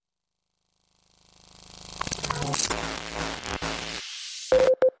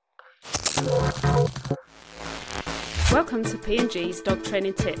Welcome to P&G's Dog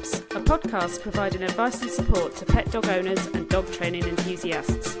Training Tips, a podcast providing advice and support to pet dog owners and dog training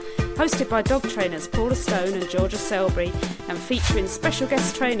enthusiasts. Hosted by dog trainers Paula Stone and Georgia Selbury, and featuring special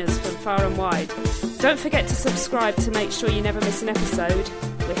guest trainers from far and wide. Don't forget to subscribe to make sure you never miss an episode.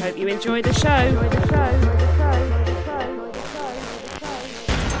 We hope you enjoy the show.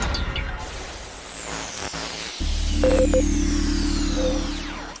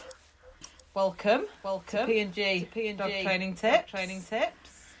 Welcome to P&G Dog Training Tips.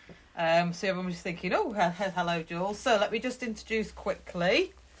 So everyone was thinking, oh, hello, Jules. So let me just introduce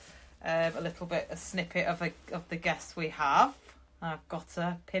quickly a snippet of the guests we have. I've got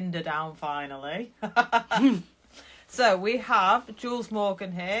her pinned her down finally. So we have Jules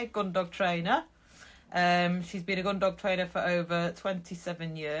Morgan here, Gundog Trainer. She's been a Gundog Trainer for over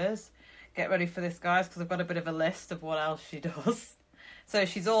 27 years. Get ready for this, guys, because I've got a bit of a list of what else she does. So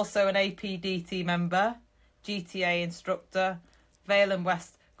she's also an APDT member, GTA instructor, Vale and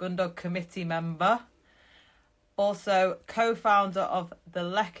West Gundog Committee member, also co-founder of the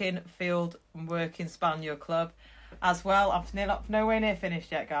Leckin Field Working Spaniel Club, as well, I'm nowhere near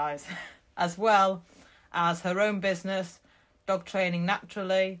finished yet, guys, as well as her own business, Dog Training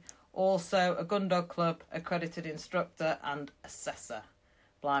Naturally, also a Gundog Club accredited instructor and assessor.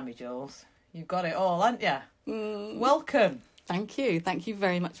 Blimey, Jules, you've got it all, haven't you? Welcome. Thank you. Thank you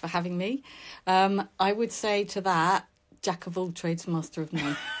very much for having me. I would say to that, jack of all trades, master of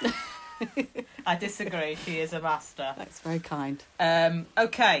none. I disagree. She is a master. That's very kind.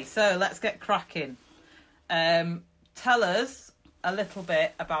 Okay, so let's get cracking. Tell us a little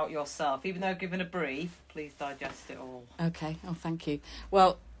bit about yourself. Even though given a brief, please digest it all. Okay. Oh, thank you.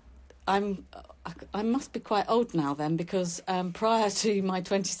 Well, I must be quite old now then, because prior to my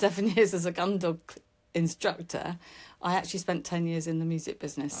 27 years as a Gundog instructor, I actually spent 10 years in the music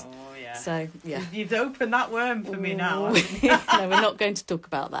business. Oh, yeah. So, yeah. You've opened that worm for me now. No, we're not going to talk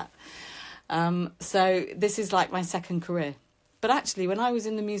about that. So this is like my second career. But actually, when I was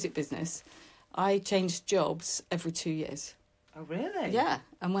in the music business, I changed jobs every 2 years. Oh, really? Yeah.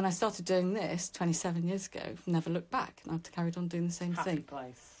 And when I started doing this 27 years ago, never looked back. And I've carried on doing the same Happy thing.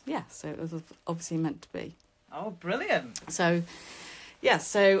 place. Yeah, so it was obviously meant to be. Oh, brilliant. So... yeah,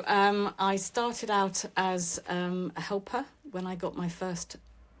 so I started out as a helper when I got my first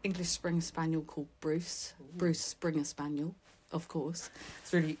English Springer Spaniel called Bruce. Ooh. Bruce Springer Spaniel, of course.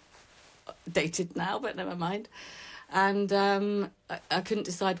 It's really dated now, but never mind. And I couldn't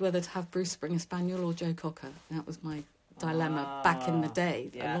decide whether to have Bruce Springer Spaniel or Joe Cocker. That was my dilemma back in the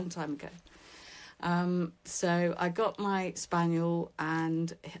day, a long time ago. So I got my Spaniel,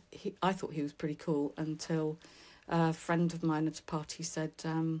 and I thought he was pretty cool until... a friend of mine at a party said,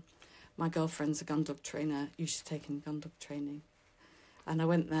 my girlfriend's a Gundog trainer, you should take him Gundog training. And I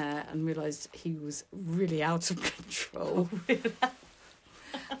went there and realised he was really out of control.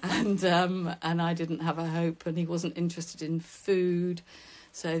 And I didn't have a hope, and he wasn't interested in food.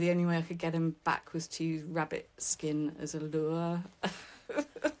 So the only way I could get him back was to use rabbit skin as a lure.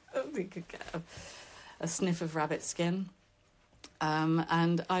 We could get a sniff of rabbit skin.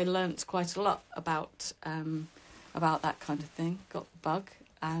 And I learnt quite a lot about that kind of thing, got the bug,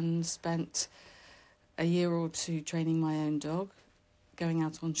 and spent a year or two training my own dog, going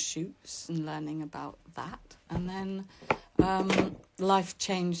out on shoots and learning about that. And then life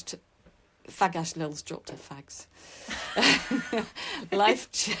changed. Fagash Lils dropped her fags. Life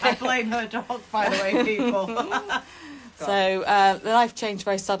changed. I blame her dog, by the way, people. So life changed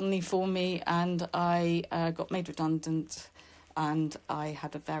very suddenly for me, and I got made redundant. And I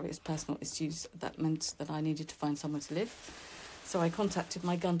had various personal issues that meant that I needed to find somewhere to live. So I contacted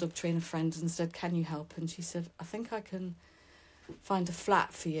my Gundog trainer friend and said, can you help? And she said, I think I can find a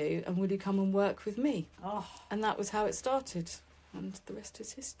flat for you, and will you come and work with me? Oh. And that was how it started. And the rest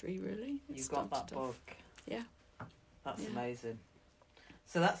is history, really. You got that bug. Yeah. That's amazing.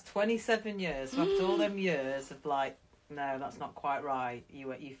 So that's 27 years. So after all them years of like, no, that's not quite right,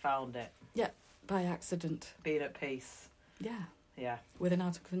 you found it. Yeah, by accident. Being at peace. Yeah. With an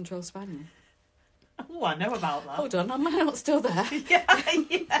out-of-control spaniel. Oh, I know about that. Hold on, am I not still there? Yeah.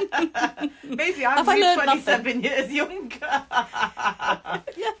 Maybe I'm 27 years younger.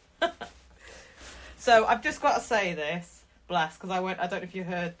 Yeah. So I've just got to say this, bless, because I don't know if you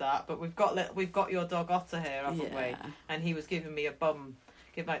heard that, but we've got your dog Otter here, haven't we? And he was giving me a bum,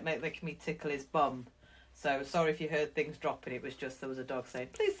 making me tickle his bum. So sorry if you heard things dropping. It was just there was a dog saying,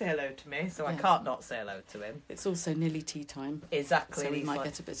 please say hello to me. So I can't not say hello to him. It's also nearly tea time. Exactly. So we might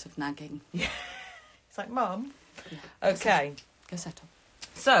get a bit of nagging. Yeah. It's like, Mum. Yeah. Okay. Go settle.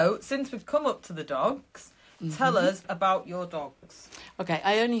 So since we've come up to the dogs, Tell us about your dogs. Okay,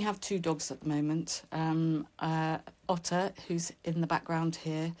 I only have 2 dogs at the moment. Otter, who's in the background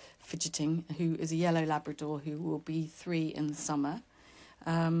here, fidgeting, who is a yellow Labrador who will be 3 in the summer.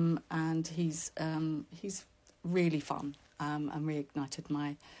 And he's really fun and reignited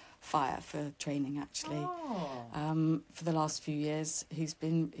my fire for training, actually. For the last few years,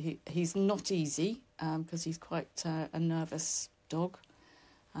 he's not easy because he's quite a nervous dog,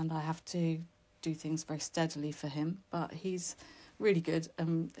 and I have to do things very steadily for him, but he's really good.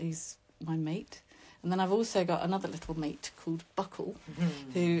 He's my mate. And then I've also got another little mate called Buckle,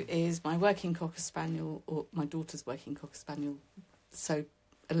 who is my working Cocker Spaniel, or my daughter's working Cocker Spaniel, so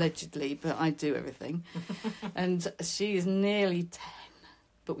allegedly, but I do everything. And she is nearly 10,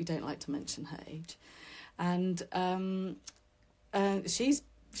 but we don't like to mention her age. And she's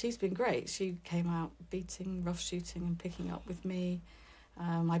been great. She came out beating, rough shooting and picking up with me.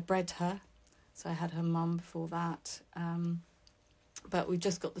 I bred her, so I had her mum before that. But we've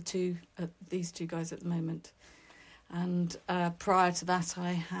just got these 2 guys at the moment. And prior to that,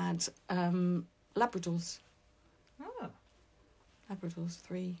 I had Labradors. Oh. Labradors,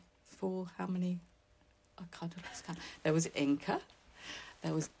 3, 4, how many? I kind of lost count. There was Inca.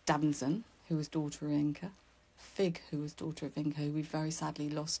 There was Damson, who was daughter of Inca. Fig, who was daughter of Inca, who we very sadly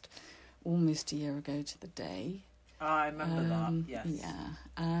lost almost a year ago to the day. I remember that, yes. Yeah,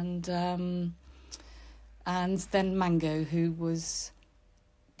 and then Mango, who was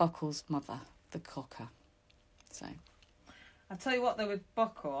Buckle's mother, the cocker. So, I'll tell you what, though, with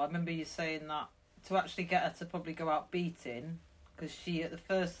Buckle, I remember you saying that to actually get her to probably go out beating, because she, at the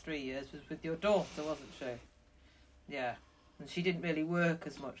first 3 years, was with your daughter, wasn't she? Yeah. And she didn't really work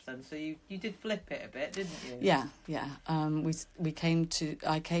as much then, so you did flip it a bit, didn't you? Yeah.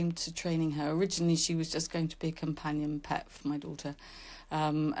 I came to training her. Originally, she was just going to be a companion pet for my daughter,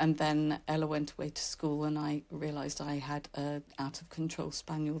 and then Ella went away to school, and I realised I had an out of control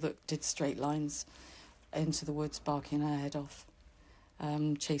spaniel that did straight lines into the woods, barking her head off,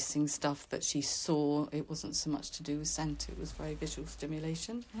 chasing stuff that she saw. It wasn't so much to do with scent; it was very visual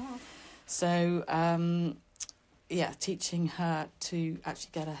stimulation. Oh. So. Teaching her to actually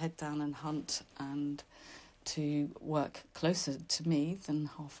get her head down and hunt and to work closer to me than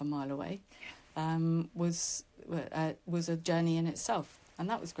half a mile away was a journey in itself. And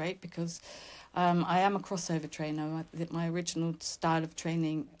that was great because I am a crossover trainer. My original style of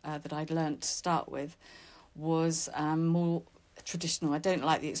training that I'd learnt to start with was more traditional. I don't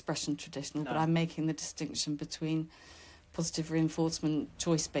like the expression traditional, but I'm making the distinction between positive reinforcement,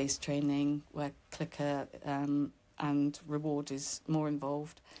 choice-based training, where clicker and reward is more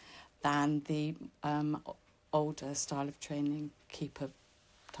involved, than the older style of training, keeper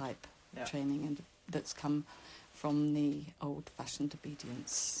type training, and that's come from the old-fashioned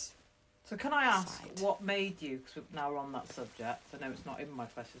obedience. So can I ask side. What made you, because now we're on that subject, I know it's not in my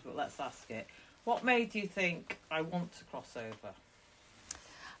questions, but let's ask it. What made you think, I want to cross over?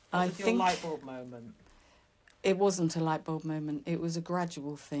 What was your light bulb moment? It wasn't a light bulb moment. It was a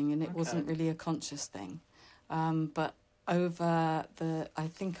gradual thing, and it wasn't really a conscious thing. But over I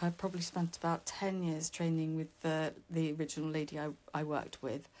think I probably spent about 10 years training with the original lady I worked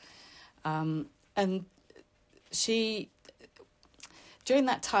with. And she, during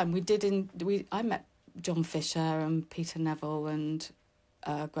that time, I met John Fisher and Peter Neville and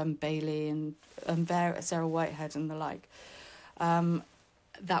Gwen Bailey and Sarah Whitehead and the like.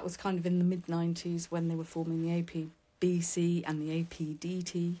 That was kind of in the mid-90s when they were forming the APBC and the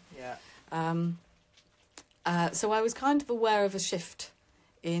APDT. Yeah. So I was kind of aware of a shift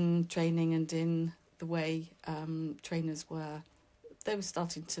in training and in the way trainers were. They were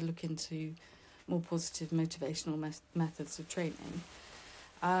starting to look into more positive motivational methods of training.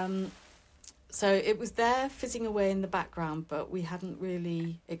 So it was there fizzing away in the background, but we hadn't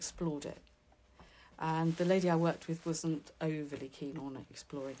really explored it. And the lady I worked with wasn't overly keen on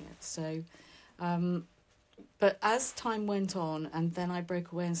exploring it. So, but as time went on, and then I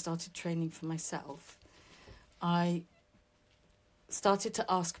broke away and started training for myself, I started to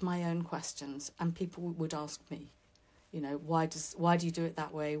ask my own questions, and people would ask me, why do you do it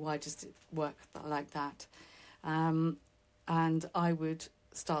that way? Why does it work like that? And I would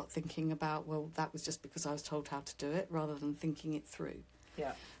start thinking about, well, that was just because I was told how to do it, rather than thinking it through.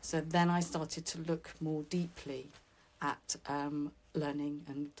 Yeah. So then I started to look more deeply at learning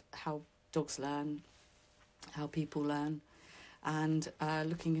and how dogs learn, how people learn, and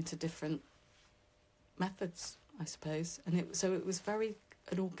looking into different methods, I suppose. And it was very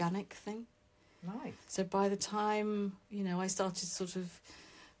an organic thing. Nice. So by the time, I started sort of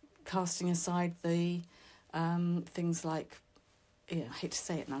casting aside the things like, I hate to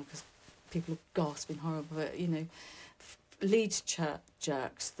say it now because people are gasping horrible, but, lead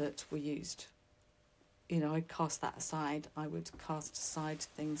jerks that were used. I'd cast that aside. I would cast aside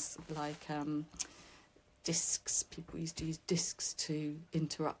things like discs. People used to use discs to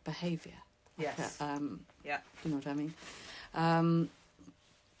interrupt behaviour. Yes. You know what I mean?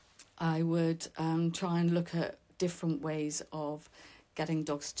 I would try and look at different ways of getting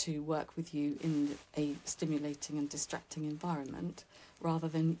dogs to work with you in a stimulating and distracting environment, rather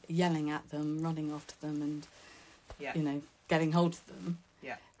than yelling at them, running after them, and getting hold of them.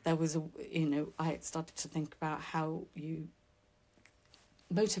 Yeah. There was I had started to think about how you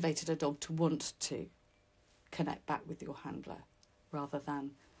motivated a dog to want to connect back with your handler, rather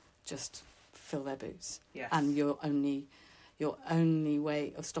than just fill their boots. Yes. And your only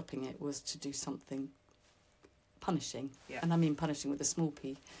way of stopping it was to do something punishing. Yeah. And I mean punishing with a small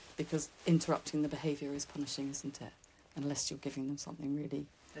p, because interrupting the behaviour is punishing, isn't it? Unless you're giving them something really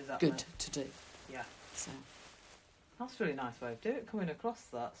good to do. Yeah. So that's a really nice way of doing it, coming across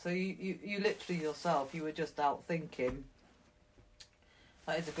that. So you literally yourself, you were just out thinking.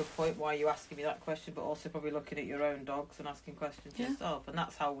 That is a good point, why you're asking me that question, but also probably looking at your own dogs and asking questions yourself. And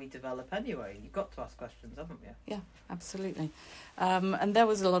that's how we develop anyway. You've got to ask questions, haven't you? yeah, absolutely. And there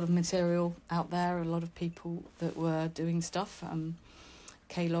was a lot of material out there, a lot of people that were doing stuff.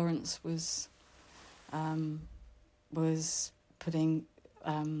 Kay Lawrence was putting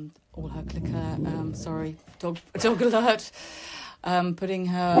all her clicker, dog alert, putting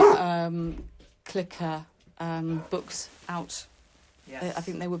her clicker books out. Yes. I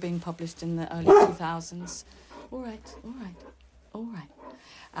think they were being published in the early 2000s. All right.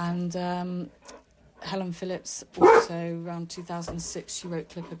 And Helen Phillips, also around 2006, she wrote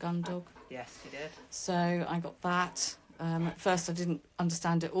Clicker Gundog. Yes, she did. So I got that. At first I didn't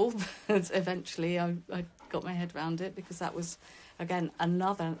understand it all, but eventually I got my head around it, because that was, again,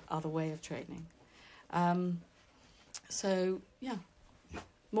 another way of training. So, yeah,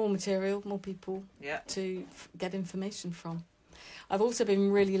 more material, more people to get information from. I've also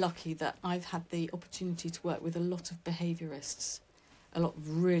been really lucky that I've had the opportunity to work with a lot of behaviourists, a lot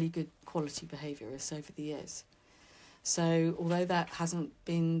of really good quality behaviourists over the years. So although that hasn't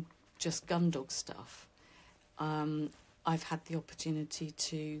been just Gundog stuff, I've had the opportunity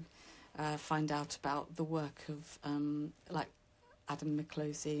to find out about the work of like Adam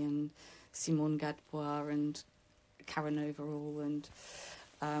McClosey and Simone Gadbois and Karen Overall and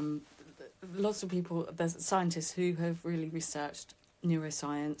lots of people. There's scientists who have really researched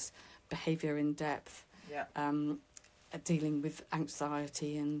neuroscience, behaviour in depth, dealing with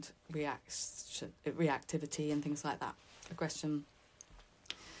anxiety and reactivity and things like that, aggression.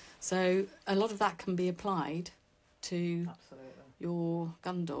 So a lot of that can be applied to your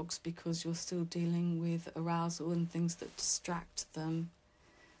gun dogs, because you're still dealing with arousal and things that distract them.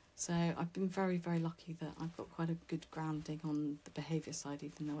 So I've been very, very lucky that I've got quite a good grounding on the behaviour side,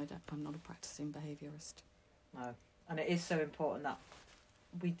 even though I'm not a practising behaviourist. No, and it is so important that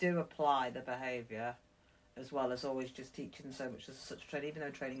we do apply the behaviour, as well as always just teaching so much as such training, even though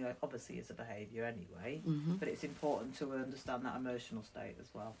training obviously is a behaviour anyway, but it's important to understand that emotional state as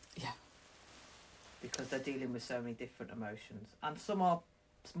well. Yeah. Because they're dealing with so many different emotions. And some are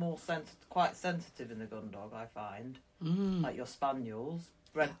quite sensitive in the gun dog, I find. Like your spaniels,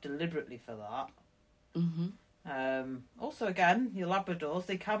 bred deliberately for that. Also, again, your Labradors,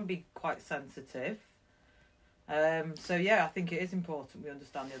 they can be quite sensitive. So, yeah, I think it is important we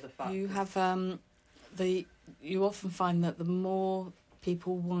understand the other factors. You have... you often find that the more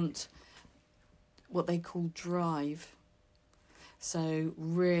people want what they call drive, so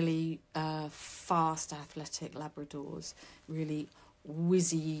really fast, athletic Labradors, really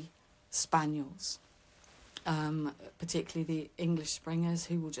whizzy Spaniels, particularly the English Springers,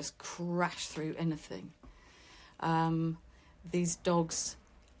 who will just crash through anything. These dogs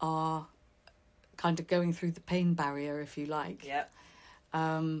are kind of going through the pain barrier, if you like. Yep.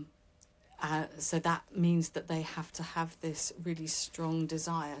 So that means that they have to have this really strong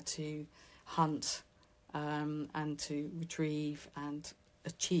desire to hunt and to retrieve and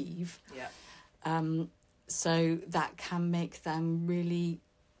achieve. Yeah. So that can make them really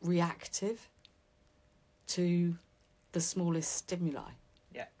reactive to the smallest stimuli.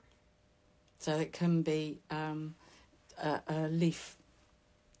 Yeah. So it can be a leaf,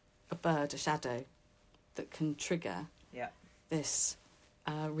 a bird, a shadow that can trigger this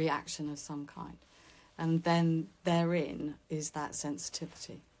reaction of some kind. And then therein is that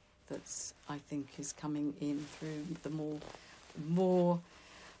sensitivity that's, I think, is coming in through the more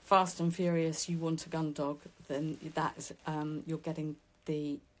fast and furious you want a gun dog, then that is you're getting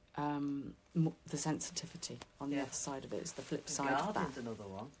the sensitivity on the other side of it. It's the flip side of that. Another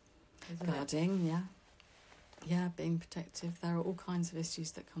one. isn't it? Guarding, yeah. Yeah, being protective. There are all kinds of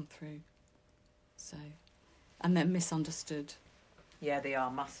issues that come through. So, and they're misunderstood. Yeah, they are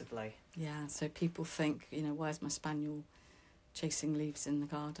massively. Yeah, so people think, why is my spaniel chasing leaves in the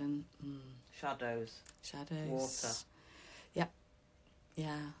garden? Shadows. Water. Yep.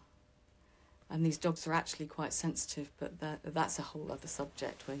 Yeah. And these dogs are actually quite sensitive, but that's a whole other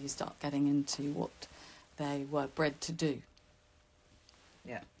subject where you start getting into what they were bred to do.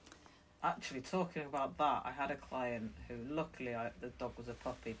 Yeah. Actually, talking about that, I had a client who, luckily, the dog was a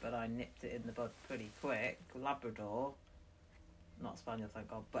puppy, but I nipped it in the bud pretty quick. Labrador, not spaniel,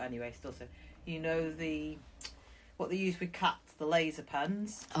 thank God. But anyway, still so. What they use with cats, the laser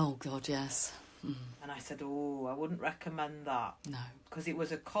pens. Oh God, yes. Mm. And I said, I wouldn't recommend that. No. Because it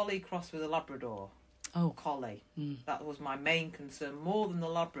was a collie crossed with a Labrador. Oh. Collie. Mm. That was my main concern, more than the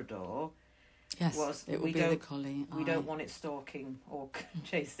Labrador. Yes, it would be the collie. We don't want it stalking or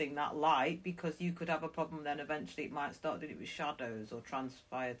chasing that light, because you could have a problem. Then eventually it might start doing it with shadows or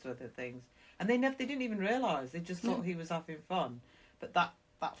transpire to other things. And they didn't even realise. They just thought he was having fun. But that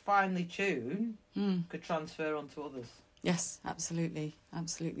finely tuned could transfer onto others. Yes, absolutely.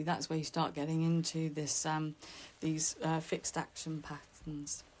 That's where you start getting into these fixed action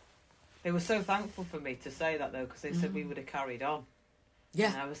patterns. They were so thankful for me to say that, though, because they said we would have carried on.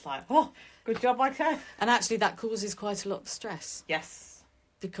 Yeah. And I was like, oh, good job, like that. And actually that causes quite a lot of stress. Yes.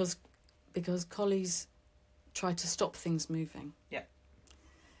 Because collies try to stop things moving. Yeah.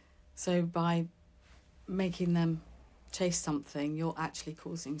 So by making them chase something, you're actually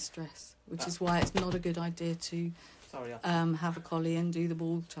causing stress, which is why it's not a good idea to have a collie and do the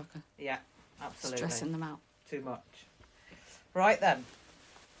ball chucker. Yeah, absolutely. Stressing them out. Too much. Right then.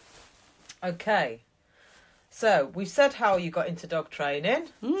 Okay. So, we've said how you got into dog training.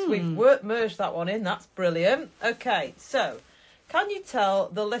 So we've merged that one in. That's brilliant. Okay, so can you tell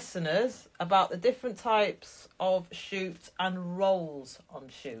the listeners about the different types of shoots and roles on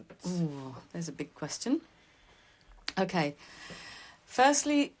shoots? Ooh, there's a big question. Okay.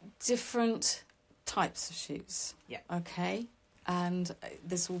 Firstly, different types of shoots. Yeah. Okay. And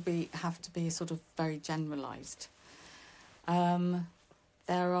this will have to be sort of very generalised. There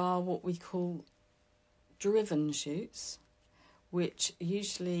are what we call driven shoots, which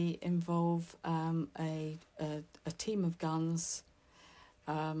usually involve a team of guns,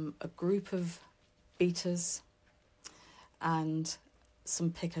 a group of beaters, and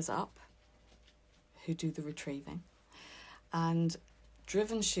some pickers up who do the retrieving. And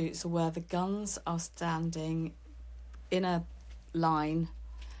driven shoots are where the guns are standing in a line,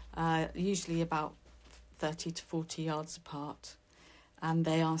 usually about 30 to 40 yards apart, and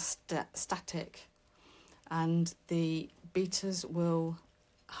they are static. And the beaters will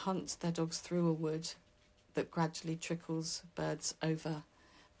hunt their dogs through a wood that gradually trickles birds over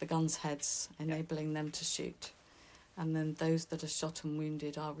the guns' heads, enabling them to shoot. And then those that are shot and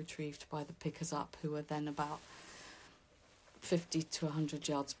wounded are retrieved by the pickers up, who are then about 50 to 100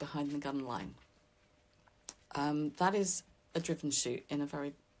 yards behind the gun line. That is a driven shoot in a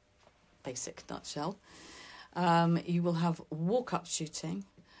very basic nutshell. You will have walk-up shooting,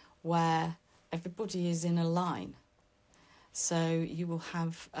 where everybody is in a line. So you will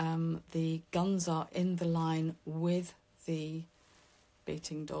have the guns are in the line with the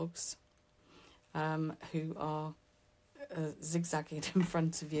beating dogs, who are zigzagging in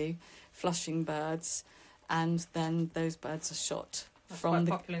front of you, flushing birds, and then those birds are shot. That's quite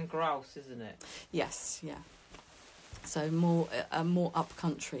popular in grouse, isn't it? Yes, yeah. So more up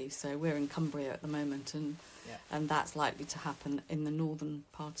country. So we're in Cumbria at the moment, and that's likely to happen in the northern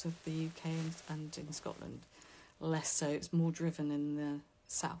part of the UK and in Scotland. Less so, it's more driven in the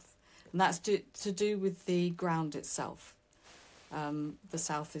south. And that's to do with the ground itself. The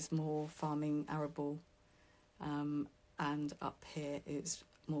south is more farming, arable, and up here it's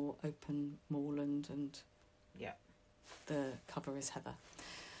more open moorland, and the cover is heather,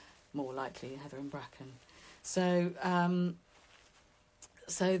 more likely heather and bracken. So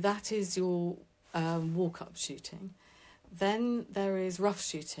that is your walk-up shooting. Then there is rough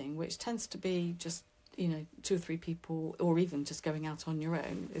shooting, which tends to be just 2 or 3 people, or even just going out on your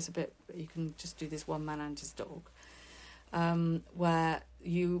own. It's a bit, you can just do this one man and his dog, where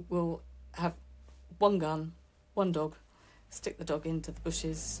you will have one gun, one dog, stick the dog into the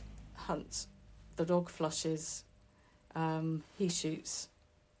bushes, hunt, the dog flushes, he shoots,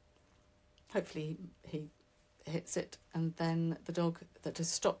 hopefully he hits it, and then the dog that has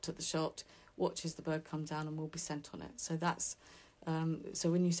stopped at the shot watches the bird come down and will be sent on it. So that's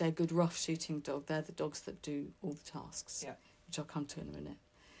so when you say a good rough shooting dog, they're the dogs that do all the tasks, which I'll come to in a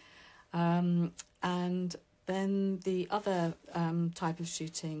minute. And then the other type of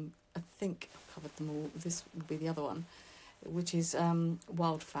shooting, a think I've covered them all. This will be the other one, which is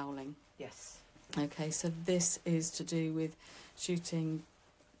wild fowling. Yes. Okay, so this is to do with shooting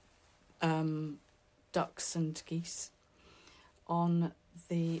ducks and geese.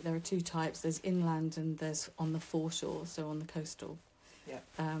 There are two types. There's inland and there's on the foreshore, so on the coastal. Yeah.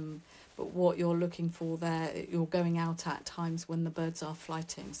 But what you're looking for there, you're going out at times when the birds are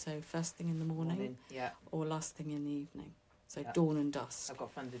flighting. So first thing in the morning. Yeah. Or last thing in the evening. So Yeah. dawn and dusk. I've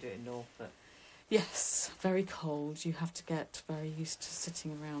got friends who do it in Norfolk. Yes, very cold. You have to get very used to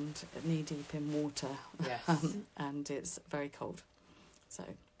sitting around knee deep in water. Yes. And it's very cold. So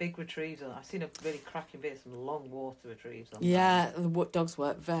big retrievers. I've seen a really cracking bit of some long water retrievers. Yeah, the dogs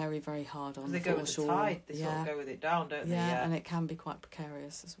work very, very hard on the foreshore. They go with the tide. They sort of go with it down, don't they? Yeah, and it can be quite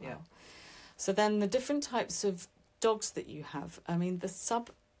precarious as well. Yeah. So then the different types of dogs that you have, I mean, the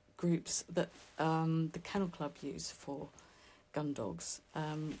subgroups that the Kennel Club use for gun dogs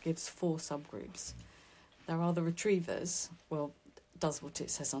gives 4 subgroups. There are the retrievers, well, does what it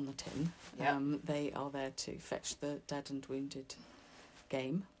says on the tin. Yeah. They are there to fetch the dead and wounded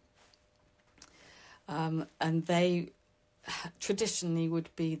game. And they traditionally would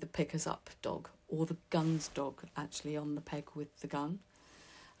be the pickers up dog or the guns dog actually on the peg with the gun,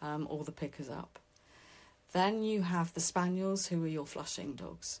 or the pickers up. Then you have the spaniels, who are your flushing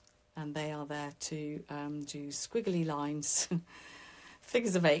dogs, and they are there to do squiggly lines,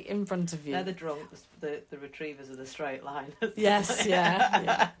 figures of 8 in front of you. They're the drunk, the retrievers are the straight line. Yes,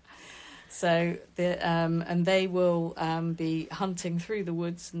 yeah. So and they will be hunting through the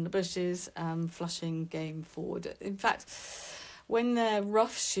woods and the bushes, flushing game forward. In fact, when they're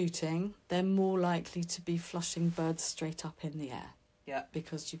rough shooting, they're more likely to be flushing birds straight up in the air. Yeah.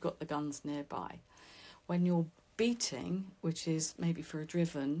 Because you've got the guns nearby. When you're beating, which is maybe for a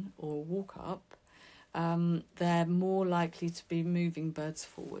driven or a walk up, they're more likely to be moving birds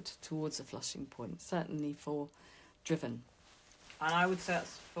forward towards a flushing point, certainly for driven. And I would say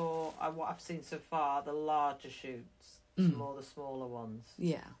that's for what I've seen so far, the larger shoots, more the smaller ones.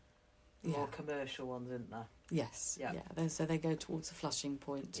 Yeah. More commercial ones, isn't there? Yes. Yeah. So they go towards a flushing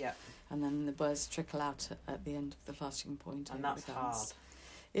point. Yeah. And then the birds trickle out at the end of the flushing point. And that's hard.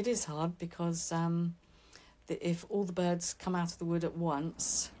 It is hard because if all the birds come out of the wood at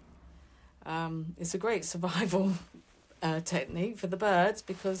once, it's a great survival technique for the birds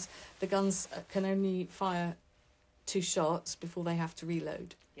because the guns can only fire 2 shots before they have to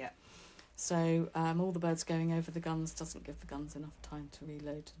reload. Yeah. So all the birds going over the guns doesn't give the guns enough time to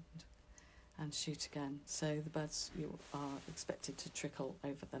reload and shoot again. So the birds you are expected to trickle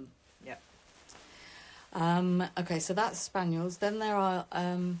over them. Yeah. Okay, so that's spaniels. Then there are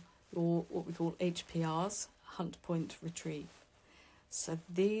what we call HPRs, hunt point retrieve. So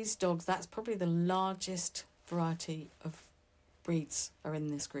these dogs, that's probably the largest variety of breeds are in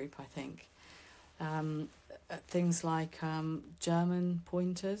this group, I think. Things like German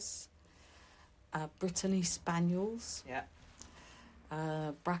pointers, Brittany spaniels,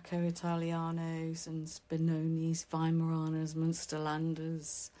 Bracco Italianos and Spinonis, Weimaranas,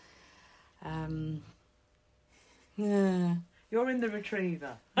 Munsterlanders. Yeah. You're in the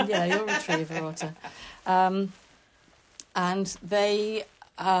retriever. Yeah, you're a retriever, Otter. And they're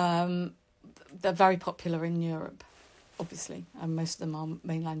very popular in Europe, obviously, and most of them are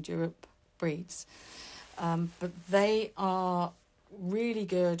mainland Europe breeds. But they are really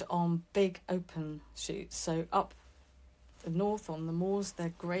good on big open shoots. So up the north on the moors,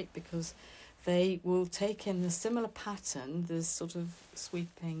 they're great because they will take in the similar pattern, this sort of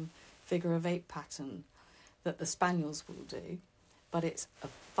sweeping figure of 8 pattern that the spaniels will do, but it's a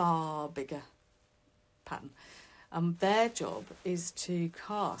far bigger pattern. Their job is to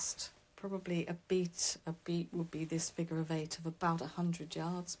cast probably a beat. A beat would be this figure of 8 of about 100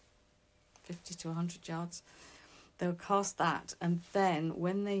 yards, 50 to 100 yards. They'll cast that, and then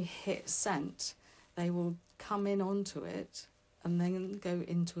when they hit scent, they will come in onto it and then go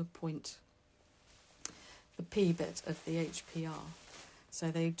into a point, the P bit of the HPR.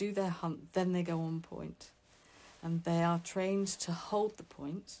 So they do their hunt, then they go on point, and they are trained to hold the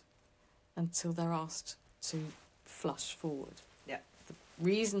point until they're asked to flush forward. Yeah. The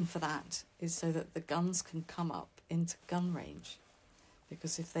reason for that is so that the guns can come up into gun range,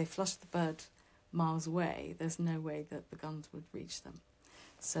 because if they flush the bird miles away, there's no way that the guns would reach them.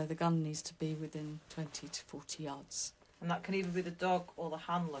 So the gun needs to be within 20 to 40 yards. And that can either be the dog or the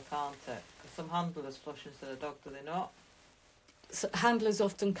handler, can't it? Because some handlers flush instead of dog, do they not? So handlers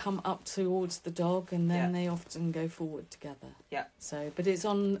often come up towards the dog, and then they often go forward together. Yeah. So, but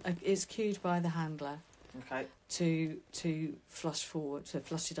it's cued by the handler. Okay. To flush forward, to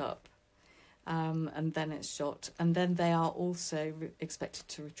flush it up, and then it's shot, and then they are also expected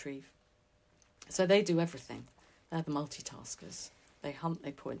to retrieve. So they do everything. They're the multitaskers. They hunt,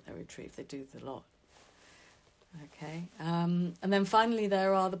 they point, they retrieve. They do the lot. Okay. And then finally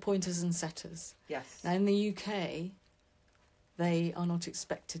there are the pointers and setters. Yes. Now in the UK, they are not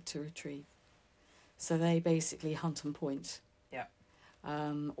expected to retrieve. So they basically hunt and point. Yeah.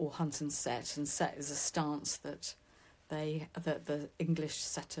 Or hunt and set. And set is a stance that the English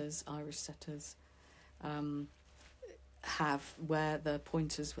setters, Irish setters, have, where the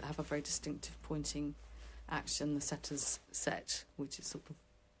pointers have a very distinctive pointing action. The setters set, which is sort of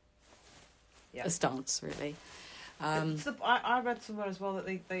a stance, really. I read somewhere as well that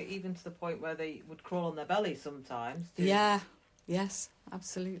they even to the point where they would crawl on their belly sometimes. Yes,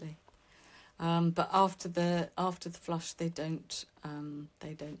 absolutely. But after the flush, they don't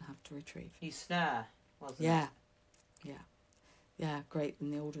have to retrieve. You snare, wasn't it? Yeah, great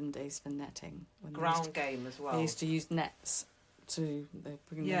in the olden days for netting. Ground game as well. They used to use nets they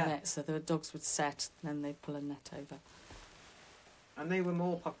bring the nets, so the dogs would set, and then they'd pull a net over. And they were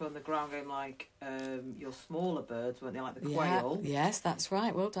more popular in the ground game, like your smaller birds, weren't they? Like the quail. Yes, that's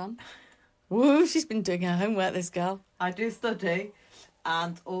right. Well done. Woo! She's been doing her homework, this girl. I do study,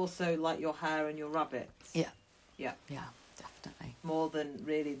 and also like your hare and your rabbits. Yeah, definitely. More than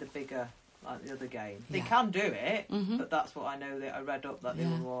really the bigger, like the other game. Yeah. They can do it, but that's what I know that I read up that they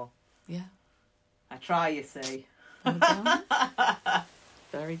were more. Yeah. I try, you see. Well done.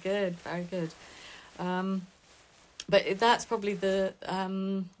 Very good, very good. But that's probably the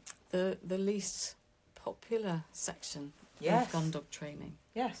least popular section of Gundog training.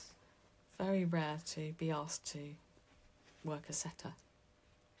 Yes. Very rare to be asked to work a setter.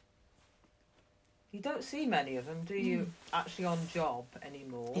 You don't see many of them, do you? Actually, on job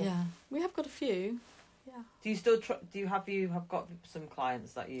anymore? Yeah, we have got a few. Yeah. Do you still have got some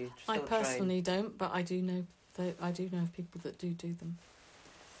clients that you still I personally train? don't, but I do know of people that do them,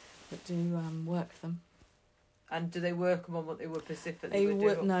 that do work them. And do they work them on what they were specifically?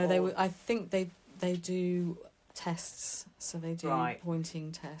 I think they do tests, so they do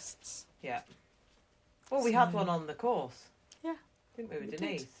pointing tests. Yeah. Well, we had one on the course. Yeah. Didn't we, with We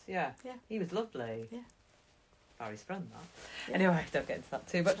Denise? did. Yeah. Yeah. He was lovely. Yeah. Barry's friend, that. Yeah. Anyway, don't get into that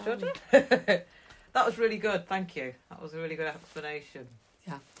too much, Sorry. Georgia. That was really good, thank you. That was a really good explanation.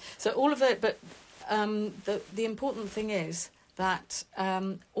 Yeah. So all of it, but the important thing is that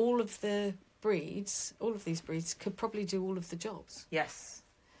all of these breeds could probably do all of the jobs. Yes.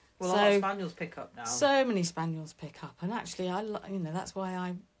 Well, a lot of spaniels pick up now. So many spaniels pick up, and actually, that's why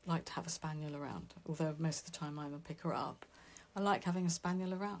I like to have a spaniel around. Although most of the time I'm a picker up, I like having a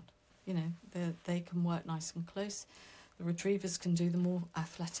spaniel around. They can work nice and close. The retrievers can do the more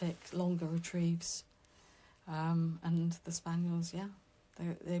athletic, longer retrieves, and the spaniels,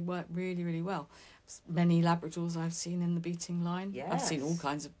 they work really, really well. Many Labradors I've seen in the beating line. Yes. I've seen all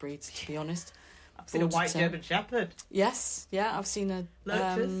kinds of breeds, to be honest. I've seen a white German Shepherd. Yes, yeah, I've seen a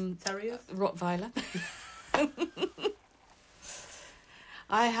terriers, Rottweiler.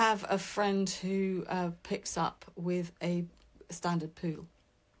 I have a friend who picks up with a standard poodle.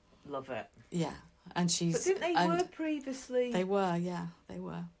 Love it. Yeah, and she's. But didn't they were previously? They were, yeah, they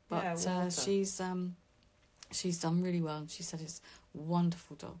were. But she's done really well, and she said it's a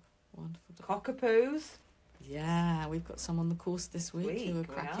wonderful dog. Wonderful dog. Cockapoos. Yeah, we've got some on the course this week who are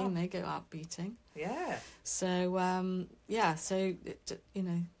cracking. They go out beating. Yeah. So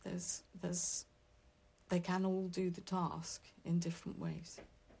there's they can all do the task in different ways.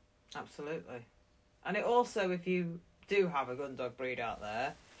 Absolutely. And it also, if you do have a Gundog breed out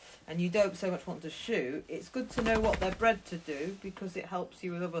there and you don't so much want to shoot, it's good to know what they're bred to do, because it helps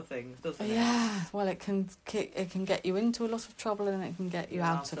you with other things, doesn't it? Yeah, well, it can get you into a lot of trouble, and it can get you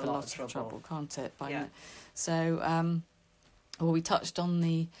out of a lot of trouble, can't it? So, we touched on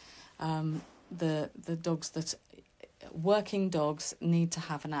the dogs that working dogs need to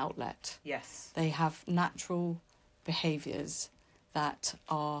have an outlet. Yes. They have natural behaviours that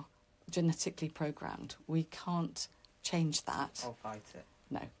are genetically programmed. We can't change that. Or fight it.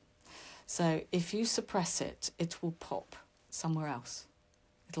 No. So if you suppress it, it will pop somewhere else.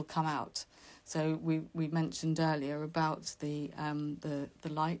 It'll come out. So we mentioned earlier about the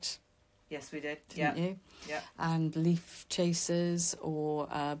light. Yes, we did. Didn't you? Yeah. And leaf chasers, or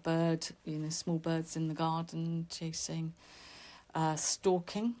small birds in the garden chasing,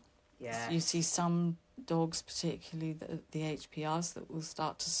 stalking. Yeah. You see some dogs, particularly the HPRs, that will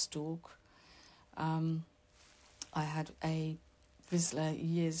start to stalk. I had a visitor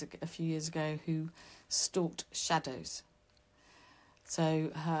a few years ago who stalked shadows.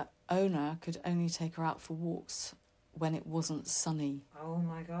 So her owner could only take her out for walks when it wasn't sunny. Oh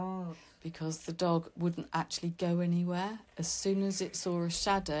my God. Because the dog wouldn't actually go anywhere. As soon as it saw a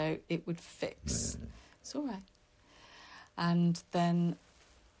shadow, it would fix. It's all right. And then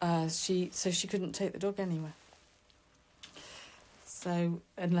she couldn't take the dog anywhere. So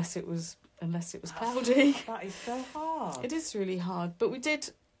unless it was cloudy. That is so hard. It is really hard, but we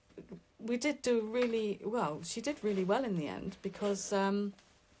did do really well. She did really well in the end, because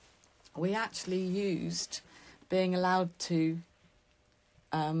we actually used being allowed to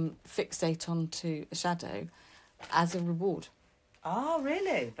fixate onto a shadow as a reward. Oh,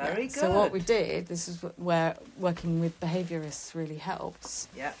 really? Very good. So what we did, this is where working with behaviourists really helps.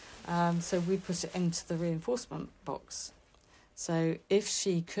 Yeah. So we put it into the reinforcement box. So if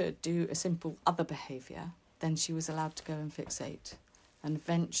she could do a simple other behaviour, then she was allowed to go and fixate. And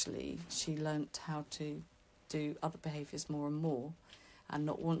eventually she learnt how to do other behaviours more and more and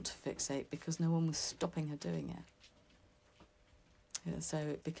not want to fixate because no one was stopping her doing it. Yeah, so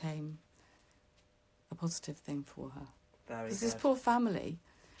it became a positive thing for her. Very good. This poor family,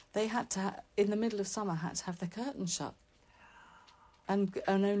 they had to, in the middle of summer, had to have their curtains shut and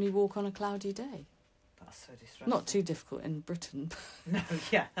only walk on a cloudy day. That's so distressing. Not too difficult in Britain. No,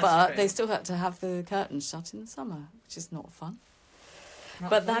 yeah. But true. they still had to have the curtains shut in the summer, which is not fun.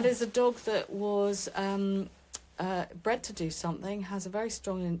 But that is a dog that was bred to do something, has a very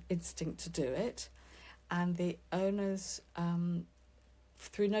strong instinct to do it, and the owners,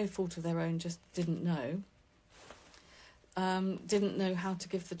 through no fault of their own, just didn't know how to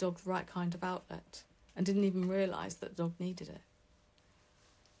give the dog the right kind of outlet, and didn't even realise that the dog needed it.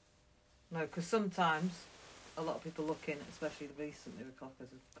 No, because sometimes a lot of people looking, especially recently with cockers,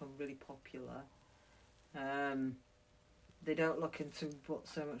 have become really popular. They don't look into what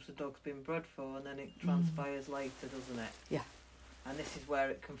so much the dog's been bred for, and then it transpires later, doesn't it? Yeah. And this is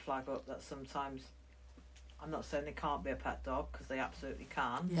where it can flag up that sometimes, I'm not saying they can't be a pet dog, because they absolutely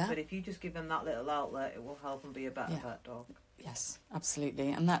can, Yeah. but if you just give them that little outlet, it will help them be a better pet dog. Yes,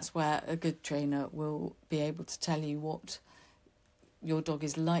 absolutely. And that's where a good trainer will be able to tell you what your dog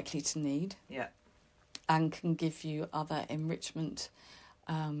is likely to need. Yeah. And can give you other enrichment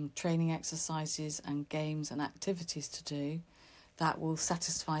training exercises and games and activities to do that will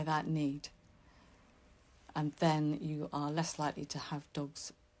satisfy that need. And then you are less likely to have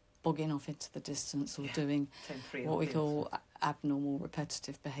dogs bogging off into the distance or doing what we call abnormal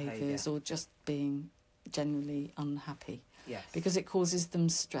repetitive behaviours or just being generally unhappy. Yes. Because it causes them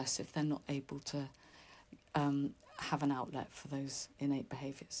stress if they're not able to have an outlet for those innate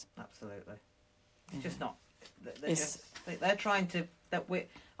behaviours. Absolutely. It's just not. They're trying to.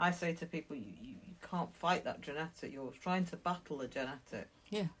 I say to people, you can't fight that genetic. You're trying to battle a genetic.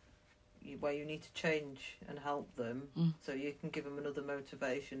 Yeah. Where you need to change and help them, so you can give them another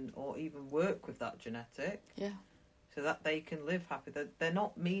motivation, or even work with that genetic. Yeah. So that they can live happy. They're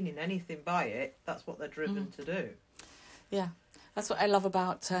not meaning anything by it. That's what they're driven to do. Yeah. That's what I love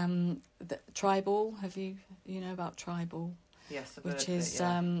about the tribal. Have you know about tribal? Yes, I've which heard is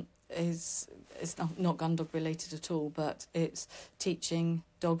of it, yeah. It's not gun dog related at all, but it's teaching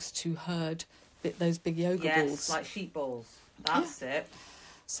dogs to herd those big yoga balls. Like sheep balls. That's it.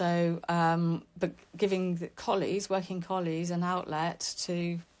 So, but giving the working collies, an outlet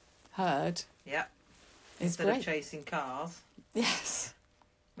to herd. Yeah. Is Instead great. of chasing cars. Yes.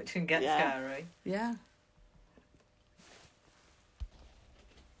 Which can get scary. Yeah.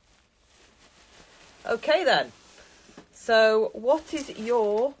 Okay then. So, what is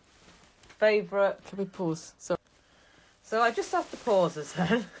your favourite? Can we pause? So I just have to pause us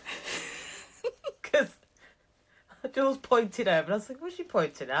then, because Jules pointed over, and I was like, "What's she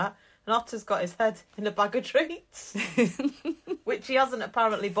pointing at?" And Otter's got his head in a bag of treats, which he hasn't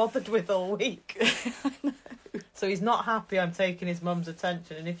apparently bothered with all week. I know. So he's not happy I'm taking his mum's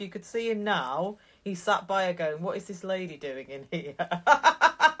attention. And if you could see him now, he sat by her going, "What is this lady doing in here?"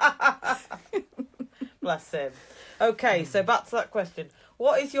 Bless him. Okay, so back to that question.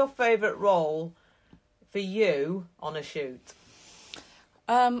 What is your favourite role for you on a shoot?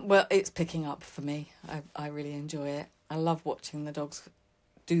 Well, it's picking up for me. I really enjoy it. I love watching the dogs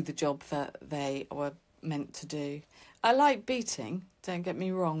do the job that they were meant to do. I like beating, don't get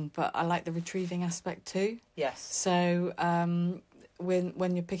me wrong, but I like the retrieving aspect too. Yes. So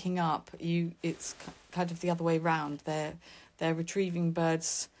when you're picking up, it's kind of the other way round. They're retrieving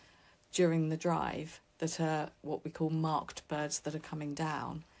birds during the drive that are what we call marked birds that are coming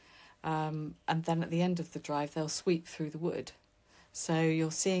down. And then at the end of the drive, they'll sweep through the wood. So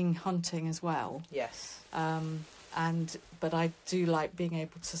you're seeing hunting as well. Yes. But I do like being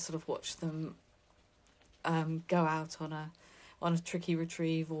able to sort of watch them go out on a tricky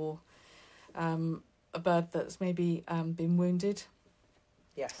retrieve or a bird that's maybe been wounded.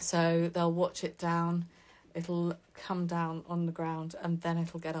 Yes. So they'll watch it down. It'll come down on the ground, and then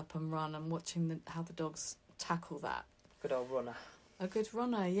it'll get up and run. And watching how the dogs tackle that. Good old runner. A good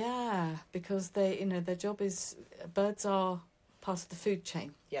runner, yeah, because their job is, birds are part of the food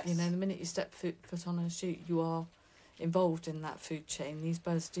chain. Yes. The minute you step foot on a chute, you are involved in that food chain. These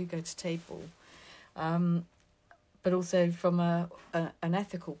birds do go to table, but also from an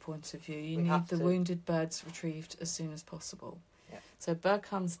ethical point of view, you need the wounded birds retrieved as soon as possible. Yeah. So bird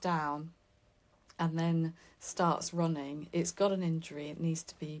comes down and then starts running. It's got an injury. It needs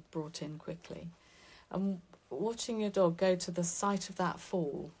to be brought in quickly. And watching your dog go to the site of that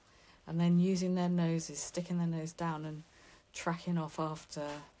fall and then using their noses, sticking their nose down and tracking off after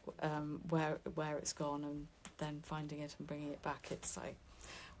where it's gone and then finding it and bringing it back, it's like,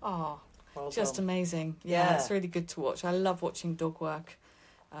 well just done. Amazing. Yeah, it's really good to watch. I love watching dog work,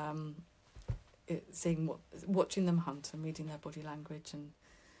 watching them hunt and reading their body language, and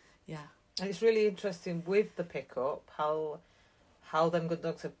And it's really interesting with the pickup how them good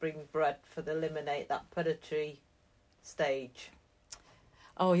dogs have bring bred for the eliminate that predatory stage.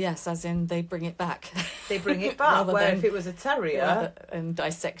 Oh yes, as in they bring it back. They bring it back. Where if it was a terrier and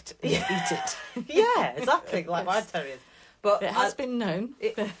dissect and eat it. Yeah, exactly, like my terriers. But it has been known.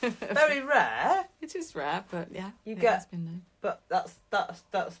 It's very rare. It is rare, but has been known. But that's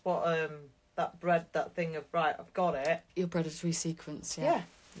what that bred that thing of right. I've got it. Your predatory sequence. Yeah.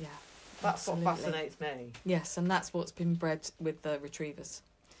 That's Absolutely. what fascinates me. Yes, and that's what's been bred with the retrievers.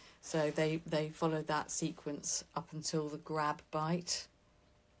 So they follow that sequence up until the grab bite,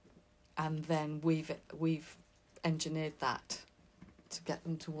 and then we've engineered that to get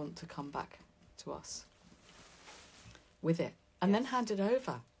them to want to come back to us with it, and then hand it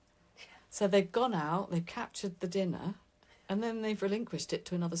over. So they've gone out, they've captured the dinner, and then they've relinquished it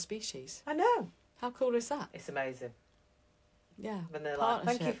to another species. I know. How cool is that? It's amazing. Yeah. And they're like,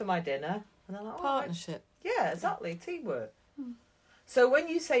 thank you for my dinner. And they're like, partnership. Right. Yeah, exactly. Teamwork. So when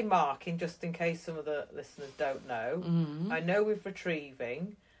you say marking, just in case some of the listeners don't know, I know with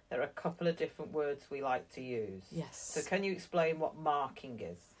retrieving, there are a couple of different words we like to use. Yes. So can you explain what marking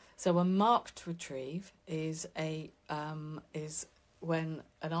is? So a marked retrieve is when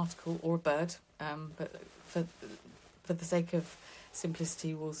an article or a bird, but for the sake of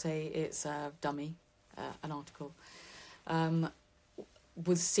simplicity, we'll say it's a dummy, an article,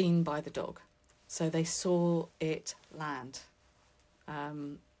 was seen by the dog. So they saw it land.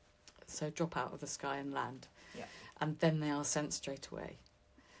 So drop out of the sky and land. Yeah. And then they are sent straight away.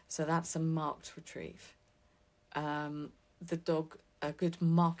 So that's a marked retrieve. The dog, a good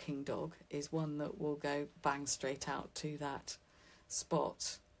marking dog, is one that will go bang straight out to that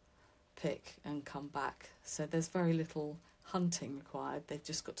spot, pick and come back. So there's very little hunting required. They've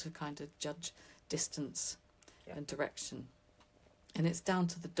just got to kind of judge distance and direction. And it's down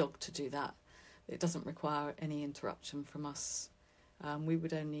to the dog to do that. It doesn't require any interruption from us. We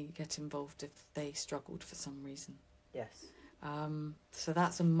would only get involved if they struggled for some reason. Yes. So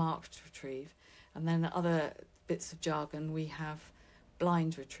that's a marked retrieve. And then other bits of jargon, we have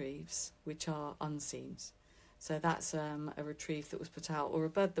blind retrieves, which are unseens. So that's a retrieve that was put out, or a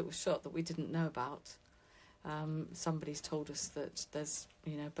bird that was shot that we didn't know about. Somebody's told us that there's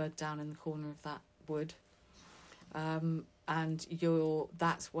a bird down in the corner of that wood. And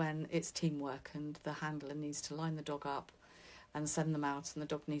that's when it's teamwork, and the handler needs to line the dog up and send them out, and the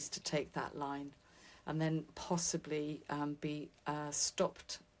dog needs to take that line and then possibly be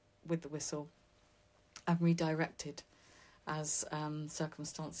stopped with the whistle and redirected as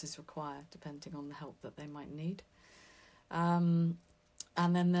circumstances require, depending on the help that they might need. And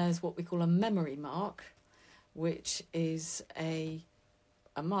then there's what we call a memory mark, which is a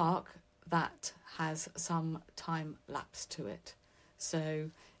mark that has some time lapse to it. So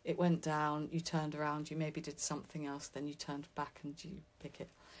it went down, you turned around, you maybe did something else, then you turned back and you pick it.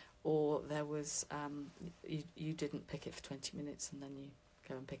 Or there was, you didn't pick it for 20 minutes and then you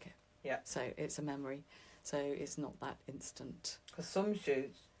go and pick it. Yeah. So it's a memory. So it's not that instant. Because some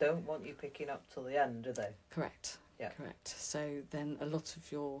shoots don't want you picking up till the end, do they? Correct. Yeah. Correct. So then a lot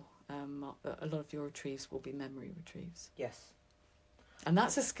of your retrieves will be memory retrieves. Yes. And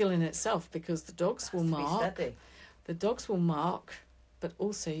that's a skill in itself, because the dogs will mark. The dogs will mark, but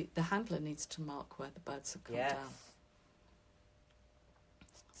also the handler needs to mark where the birds have come down.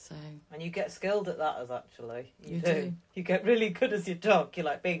 So. And you get skilled at that, as actually. You do. You get really good as your dog. You're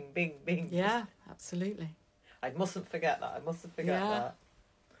like bing, bing, bing. Yeah, absolutely. I mustn't forget that. That.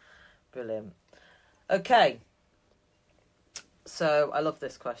 Brilliant. Okay. So I love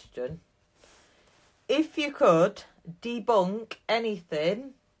this question. If you could debunk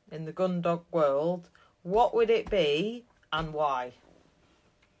anything in the Gundog world, what would it be and why?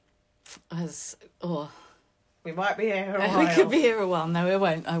 We might be here a while. We could be here a while. No, I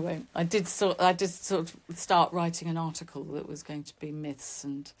won't. I did sort of start writing an article that was going to be myths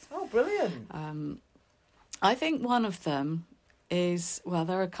and. Oh, brilliant! I think one of them is, well,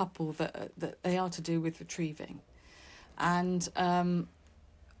 there are a couple that they are to do with retrieving, and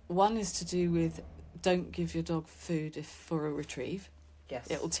one is to do with don't give your dog food for a retrieve. Yes,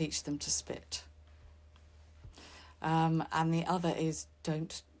 it will teach them to spit. And the other is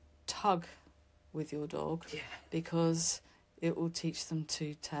don't tug with your dog, because it will teach them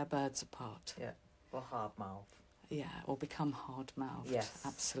to tear birds apart. Yeah, or hard mouth. Yeah, or become hard mouthed. Yes,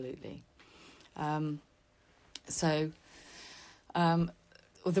 absolutely. So,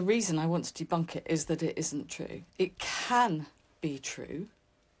 the reason I want to debunk it is that it isn't true. It can be true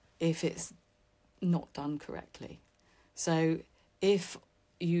if it's not done correctly. So, if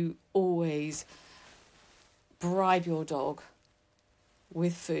you always bribe your dog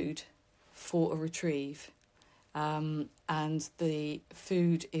with food for a retrieve, and the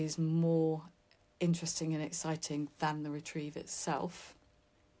food is more interesting and exciting than the retrieve itself,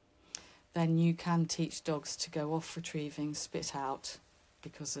 then you can teach dogs to go off retrieving, spit out,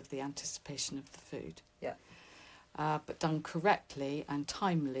 because of the anticipation of the food. Yeah. But done correctly and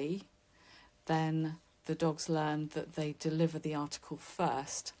timely, then the dogs learn that they deliver the article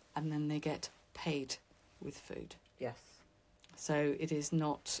first and then they get paid with food. Yes. So it is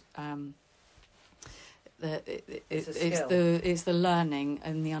not... it's the learning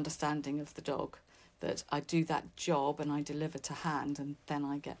and the understanding of the dog that I do that job and I deliver to hand and then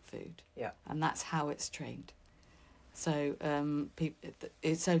I get food. Yeah. And that's how it's trained. So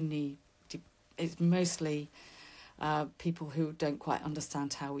it's mostly people who don't quite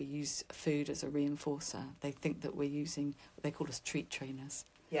understand how we use food as a reinforcer. They think that we're using, they call us treat trainers.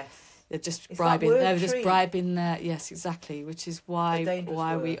 Yes. They're just it's bribing. They're treat. just bribing their, yes, exactly. Which is why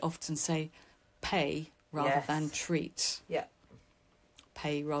word. we often say pay rather than treat. Yeah.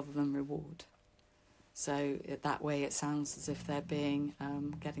 Pay rather than reward. So that way it sounds as if they're being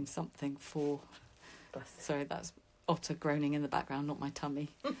getting something for. Sorry, that's Otter groaning in the background, not my tummy.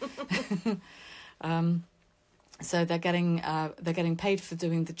 So they're getting paid for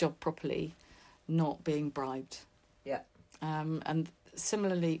doing the job properly, not being bribed. Yeah. And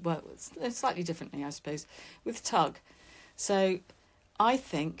similarly, well, slightly differently, I suppose, with tug. So I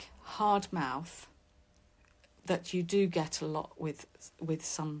think hard mouth that you do get a lot with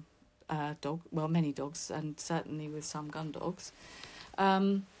some many dogs, and certainly with some gun dogs.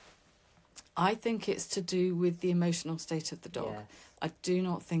 I think it's to do with the emotional state of the dog. Yes. I do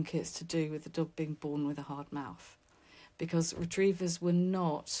not think it's to do with the dog being born with a hard mouth, because retrievers were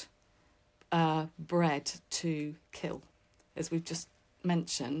not bred to kill. As we've just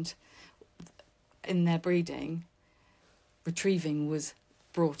mentioned, in their breeding, retrieving was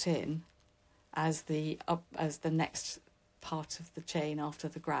brought in as the next part of the chain after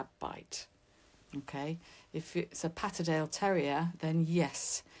the grab bite. Okay, if it's a Patterdale Terrier, then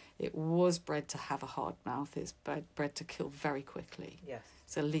yes, it was bred to have a hard mouth. It's bred to kill very quickly. Yes,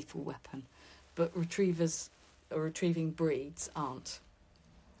 it's a lethal weapon. But retrievers or retrieving breeds aren't.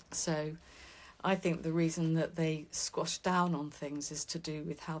 So I think the reason that they squash down on things is to do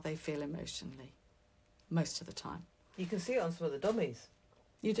with how they feel emotionally, most of the time. You can see it on some of the dummies.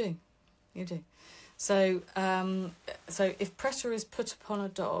 You do. So, if pressure is put upon a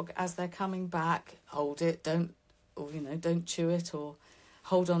dog as they're coming back, hold it, don't chew it, or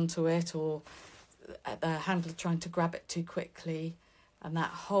hold on to it, or the handler trying to grab it too quickly, and that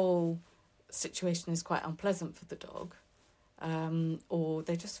whole situation is quite unpleasant for the dog, or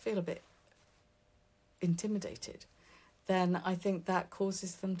they just feel a bit intimidated, then I think that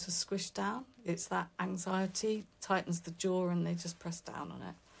causes them to squish down. It's that anxiety, tightens the jaw, and they just press down on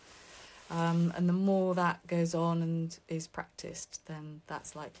it. And the more that goes on and is practiced, then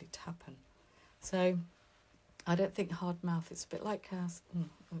that's likely to happen. So I don't think hard mouth, it's a bit like,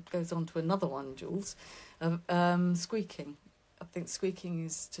 it goes on to another one, Jules, squeaking. I think squeaking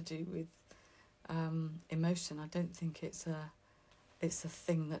is to do with emotion. I don't think it's a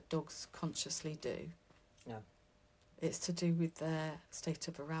thing that dogs consciously do. No. It's to do with their state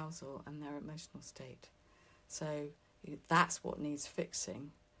of arousal and their emotional state. So that's what needs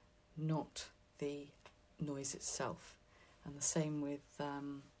fixing, not the noise itself. And the same with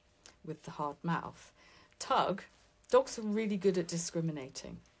the hard mouth. Tug, dogs are really good at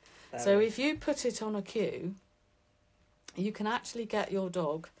discriminating. So if you put it on a cue, you can actually get your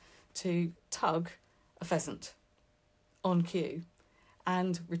dog to tug a pheasant on cue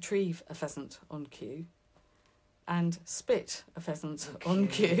and retrieve a pheasant on cue and spit a pheasant on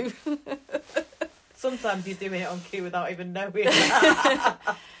cue. Sometimes you're doing it on cue without even knowing.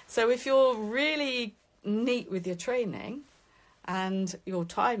 So if you're really neat with your training and your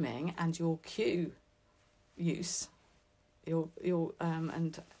timing and your cue use,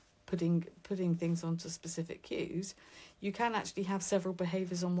 and putting things onto specific cues, you can actually have several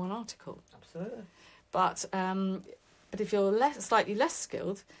behaviours on one article. Absolutely. But if you're slightly less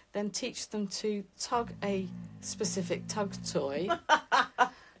skilled, then teach them to tug a specific tug toy.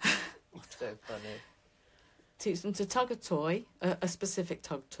 So funny. Teach them to tug a toy, a specific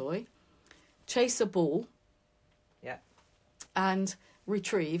tug toy, chase a ball, Yeah, and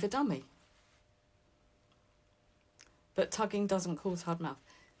retrieve a dummy. But tugging doesn't cause hard mouth,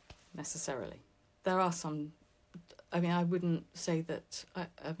 necessarily. There are some... I mean, I wouldn't say that... I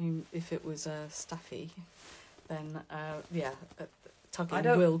mean, if it was a staffy, then, tugging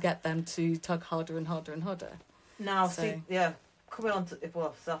will get them to tug harder and harder and harder. Now, So- see, yeah, coming on to,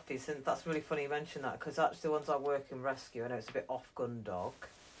 well, staffies, and that's really funny you mention that, because actually the ones I work in rescue, I know it's a bit off Gundog,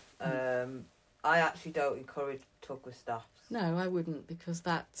 I actually don't encourage tug with staffs. No, I wouldn't, because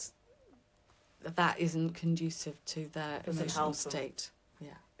that isn't conducive to their Doesn't emotional help them. state.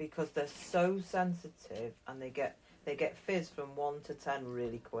 Yeah. Because they're so sensitive, and they get fizz from 1 to 10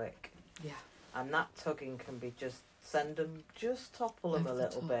 really quick. Yeah. And that tugging can be topple them Over a the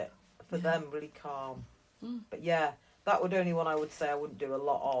little top. bit. For Yeah. them, really calm. Mm. But yeah, that would only one I would say I wouldn't do a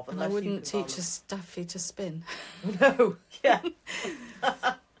lot of. And I unless you wouldn't can teach a staffy to spin. No, yeah.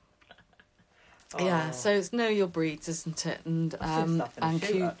 Yeah, Oh. so it's know your breeds, isn't it? And I've seen staff in a and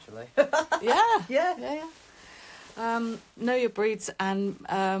shoot, cue. actually. Yeah, Yeah. yeah. Know your breeds and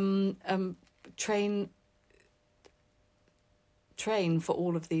train for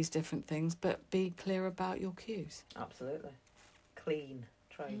all of these different things, but be clear about your cues. Absolutely. Clean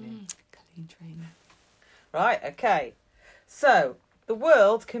training. Clean training. Right, okay. So, the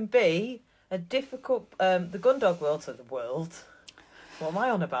world can be a difficult... the Gundog world, so the world... What am I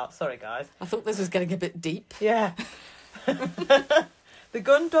on about? Sorry, guys. I thought this was getting a bit deep. Yeah. The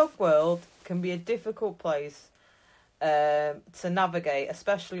Gundog world can be a difficult place to navigate,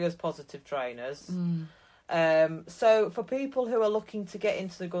 especially as positive trainers. So for people who are looking to get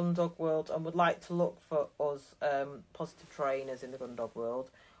into the Gundog world and would like to look for us positive trainers in the Gundog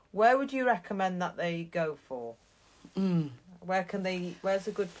world, where would you recommend that they go for? Where's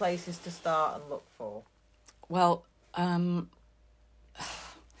a good places to start and look for? Well,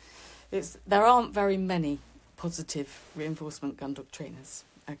 there aren't very many positive reinforcement Gundog trainers,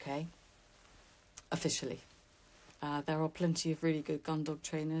 okay, officially. There are plenty of really good Gundog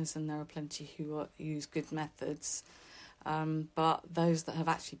trainers, and there are plenty who use good methods, but those that have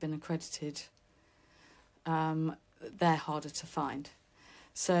actually been accredited, they're harder to find.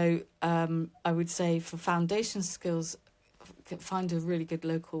 So I would say for foundation skills, find a really good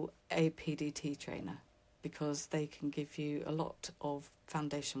local APDT trainer, because they can give you a lot of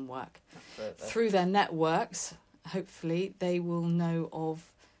foundation work. Absolutely. Through their networks, hopefully, they will know of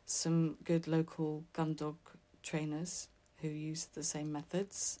some good local Gundog trainers who use the same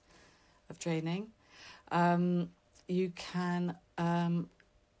methods of training. You can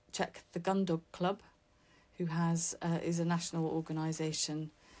check the Gundog Club, who is a national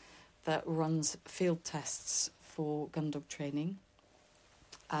organisation that runs field tests for Gundog training,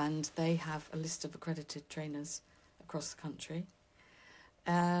 and they have a list of accredited trainers across the country.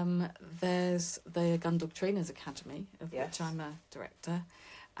 There's the Gundog Trainers Academy, of Yes. which I'm a director,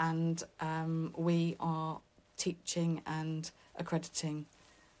 and we are teaching and accrediting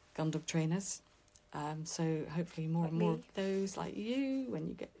Gundog trainers. So hopefully more Like and more me. of those, like you, when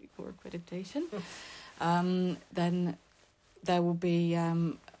you get your accreditation, then there will be a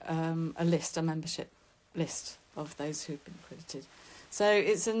membership list of those who've been accredited. So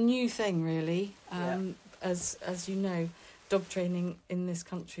it's a new thing, really. As you know, dog training in this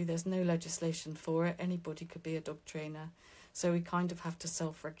country, there's no legislation for it. Anybody could be a dog trainer. So we kind of have to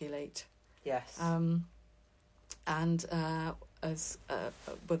self-regulate. Yes. But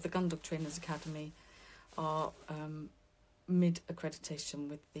the Gundog Trainers Academy are mid-accreditation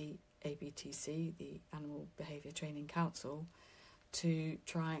with the ABTC, the Animal Behaviour Training Council, to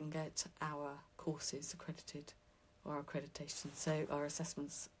try and get our courses accredited, or accreditation. So our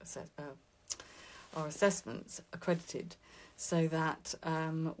assessments accredited, so that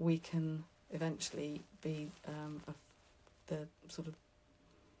we can eventually be the sort of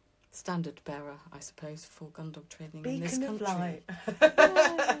standard bearer, I suppose, for Gundog training in this Beacon of country. light.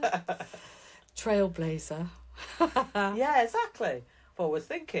 Yeah. Trailblazer. Yeah, exactly. Forward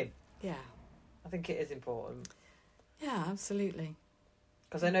thinking. Yeah. I think it is important. Yeah, absolutely.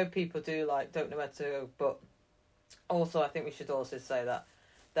 Because I know people don't know where to go, but also I think we should also say that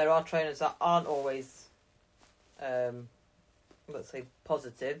there are trainers that aren't always, let's say,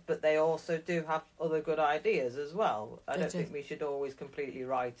 positive, but they also do have other good ideas as well. I don't think we should always completely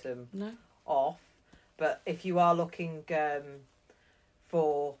write them off. But if you are looking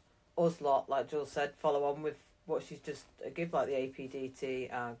for us lot, like Jules said, follow on with what she's just give, like the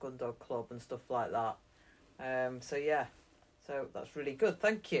APDT and Gundog Club and stuff like that. So that's really good.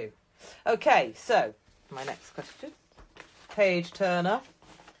 Thank you. Okay, so my next question, page turner.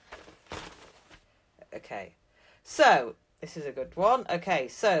 Okay, so this is a good one. Okay,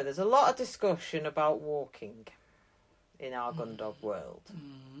 so there's a lot of discussion about walking in our Gundog world.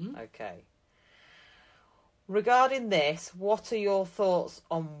 Okay. Regarding this, what are your thoughts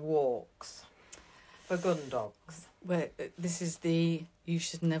on walks for Gundogs? Well, this is you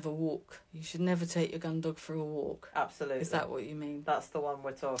should never walk. You should never take your Gundog for a walk. Absolutely. Is that what you mean? That's the one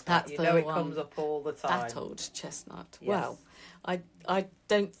we're talking about. You know it comes up all the time. That old chestnut. Yes. Well, I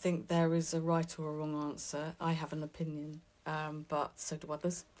don't think there is a right or a wrong answer. I have an opinion, but so do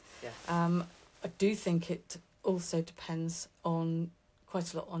others. Yes. I do think it also depends on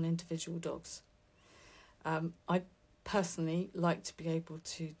quite a lot on individual dogs. I personally like to be able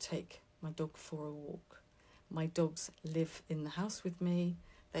to take my dog for a walk. My dogs live in the house with me.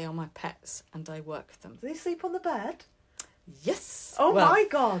 They are my pets and I work them. Do they sleep on the bed? Yes. Oh, well, my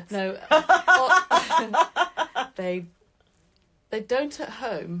God. No. They don't at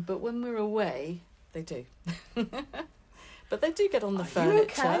home, but when we're away, they do. But they do get on the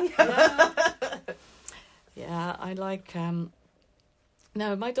furniture. You okay? Yeah, I like...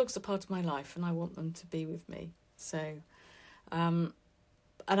 No, my dogs are part of my life and I want them to be with me. So, and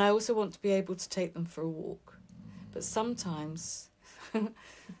I also want to be able to take them for a walk. But sometimes,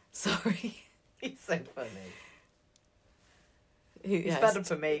 sorry. He's so funny. It's better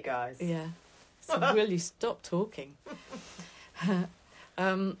for me, guys. Yeah. So will you stop talking?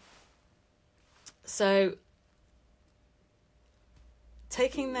 So,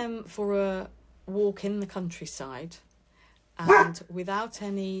 taking them for a walk in the countryside and without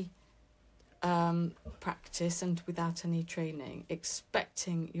any practice and without any training,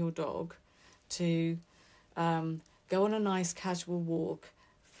 expecting your dog to go on a nice casual walk,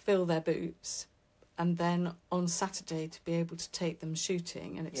 fill their boots, and then on Saturday to be able to take them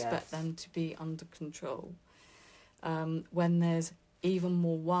shooting and expect them to be under control. When there's even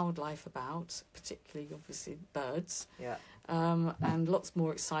more wildlife about, particularly obviously birds, and lots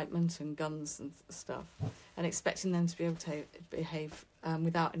more excitement and guns and stuff, and expecting them to be able to behave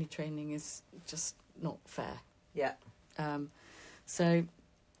without any training is just not fair. Yeah. So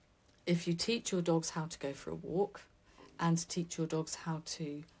if you teach your dogs how to go for a walk and teach your dogs how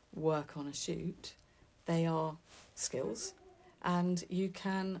to work on a shoot, they are skills and you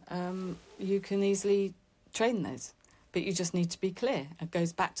can easily train those. But you just need to be clear. It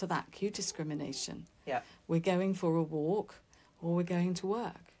goes back to that cue discrimination. Yeah. We're going for a walk or we're going to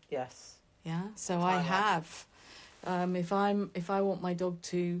work. Yes. Yeah. So I have, if I want my dog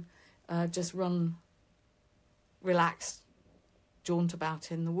to just run, relaxed, jaunt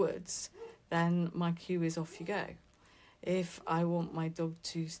about in the woods, then my cue is off you go. If I want my dog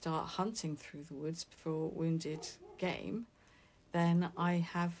to start hunting through the woods for wounded game, then I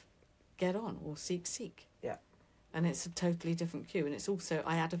have get on or seek. Yeah. And it's a totally different cue. And it's also,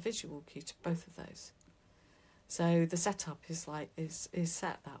 I add a visual cue to both of those. So the setup is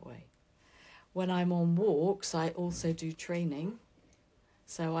set that way. When I'm on walks, I also do training.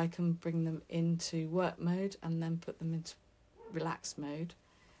 So I can bring them into work mode and then put them into relaxed mode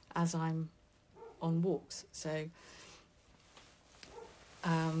as I'm on walks. So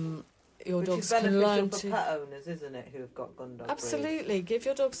your dogs can learn to... Which is beneficial for pet owners, isn't it, who've got Gundog Absolutely. breeds? Give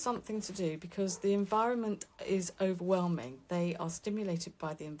your dogs something to do because the environment is overwhelming. They are stimulated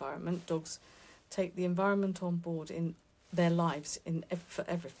by the environment. Dogs take the environment on board in their lives for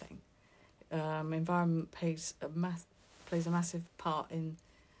everything. Environment plays a massive part in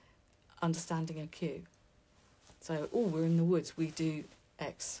understanding a cue. So, we're in the woods, we do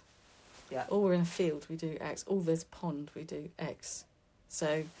X. Yeah. We're in a field, we do X. There's a pond, we do X.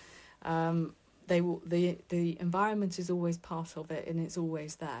 So, the environment is always part of it, and it's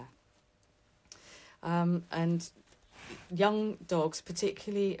always there. And young dogs,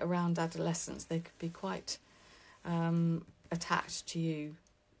 particularly around adolescence, they could be quite attached to you.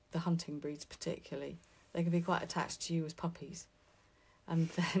 The hunting breeds, particularly, they can be quite attached to you as puppies, and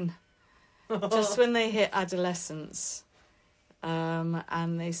then just when they hit adolescence,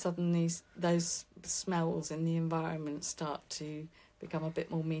 and they suddenly those smells in the environment start to become a bit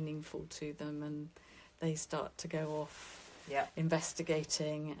more meaningful to them and they start to go off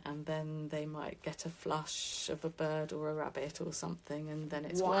investigating, and then they might get a flush of a bird or a rabbit or something, and then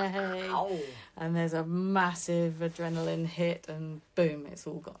it's way, and there's a massive adrenaline hit, and boom, it's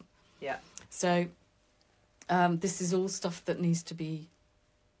all gone. Yeah. So this is all stuff that needs to be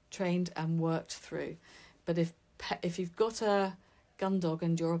trained and worked through. But if you've got a gun dog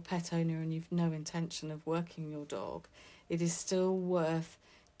and you're a pet owner and you've no intention of working your dog, it is still worth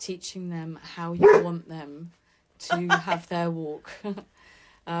teaching them how you want them to have their walk,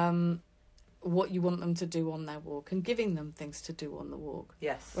 what you want them to do on their walk, and giving them things to do on the walk.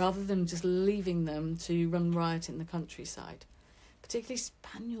 Yes. Rather than just leaving them to run riot in the countryside. Particularly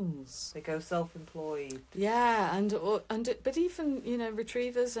spaniels. They go self-employed. Yeah, but even, you know,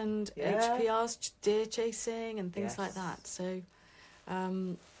 retrievers and HPRs, deer chasing and things like that. So,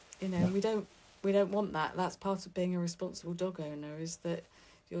 you know, we don't want that. That's part of being a responsible dog owner, is that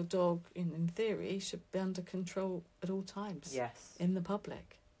your dog, in theory, should be under control at all times. Yes. In the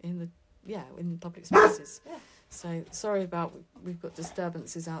public, in public spaces. Yeah. So sorry about, we've got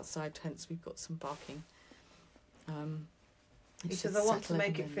disturbances outside, hence we've got some barking. Because I want to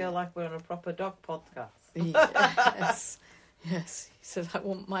make it feel like we're on a proper dog podcast. Yes. Yes. He said, I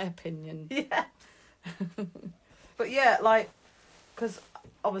want my opinion. Yeah. But yeah, like, because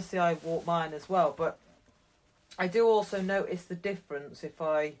obviously I walk mine as well, but I do also notice the difference if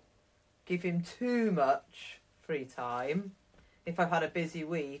I give him too much free time. If I've had a busy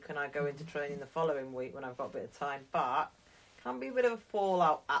week and I go into training the following week when I've got a bit of time back, can be a bit of a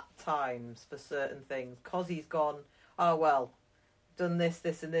fallout at times for certain things. Because he's gone, oh, well, done this,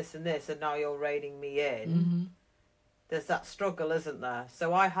 this and this and this, and now you're reining me in. Mm-hmm. There's that struggle, isn't there?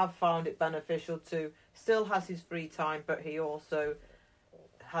 So I have found it beneficial to still has his free time, but he also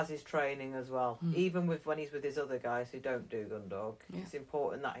has his training as well. Even when he's with his other guys who don't do Gundog, it's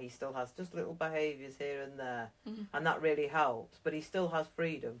important that he still has just little behaviours here and there, and that really helps. But he still has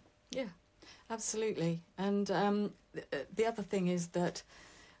freedom. Yeah, absolutely. And the other thing is that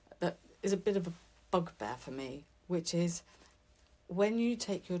is a bit of a bugbear for me, which is when you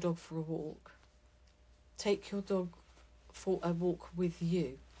take your dog for a walk, take your dog for a walk with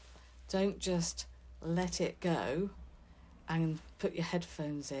you. Don't just let it go and put your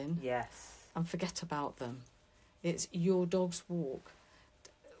headphones in. Yes. And forget about them. It's your dog's walk.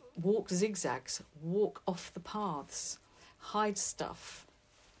 Walk zigzags. Walk off the paths. Hide stuff.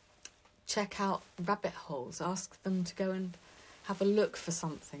 Check out rabbit holes. Ask them to go and have a look for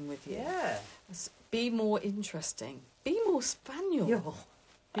something with you. Yeah. Be more interesting. Be more spaniel.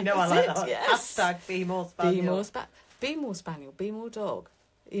 You know, I like that. Yes. Hashtag be more spaniel. Be more spaniel. Be more dog.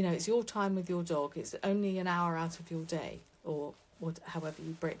 You know, it's your time with your dog. It's only an hour out of your day, or however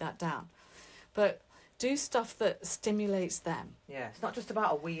you break that down. But do stuff that stimulates them. Yeah, it's not just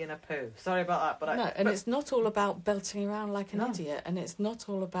about a wee and a poo. Sorry about that, but it's not all about belting around like an idiot, and it's not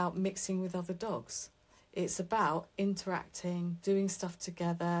all about mixing with other dogs. It's about interacting, doing stuff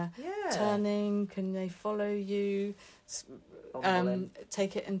together, turning. Can they follow you?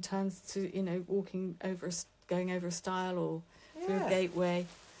 Take it in turns to, you know, going over a stile or through a gateway.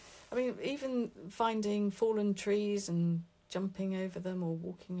 I mean, even finding fallen trees and jumping over them or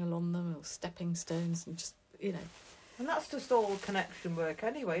walking along them or stepping stones and just, you know. And that's just all connection work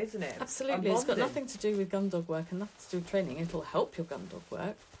anyway, isn't it? Absolutely. It's got nothing to do with gun dog work and nothing to do with training. It'll help your gun dog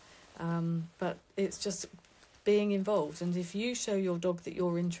work. But it's just being involved. And if you show your dog that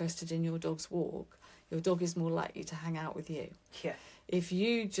you're interested in your dog's walk, your dog is more likely to hang out with you. Yeah. If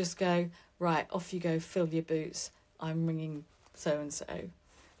you just go, right, off you go, fill your boots, I'm ringing so-and-so,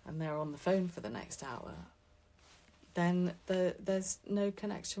 and they're on the phone for the next hour, then there's no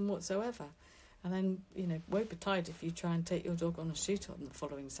connection whatsoever. And then, you know, woe betide if you try and take your dog on a shoot on the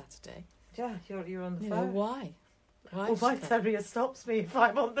following Saturday. Yeah, you're on the phone. Know, why? Well, my terrier stops me if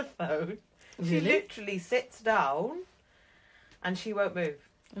I'm on the phone. Really? She literally sits down and she won't move.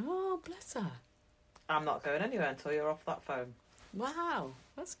 Oh, bless her. I'm not going anywhere until you're off that phone. Wow,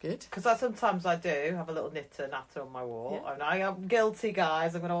 that's good. Because sometimes I do have a little natter on my wall. Yeah. And I am guilty,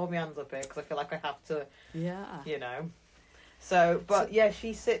 guys. I'm going to hold my hands up here because I feel like I have to, you know. So, but yeah,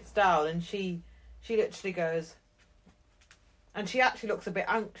 she sits down and she literally goes... And she actually looks a bit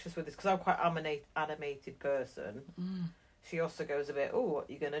anxious with this because I'm quite an animated person. She also goes a bit, oh, what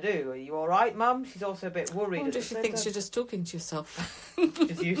are you going to do? Are you all right, Mum? She's also a bit worried. I wonder if she thinks you're just talking to yourself.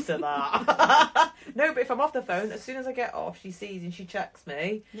 She's used to that. No, but if I'm off the phone, as soon as I get off, she sees and she checks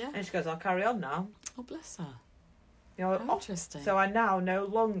me. Yeah. And she goes, I'll carry on now. Oh, bless her. You know, interesting. So I now no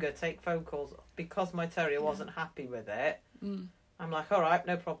longer take phone calls because my terrier wasn't happy with it. I'm like, all right,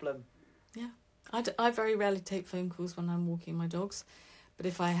 no problem. Yeah. I very rarely take phone calls when I'm walking my dogs. But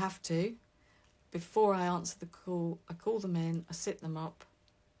if I have to, before I answer the call, I call them in, I sit them up,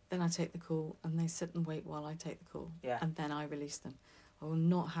 then I take the call, and they sit and wait while I take the call. Yeah. And then I release them. I will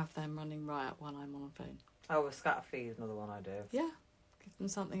not have them running riot while I'm on the phone. Oh, a scatter feed is another one I do. Yeah, give them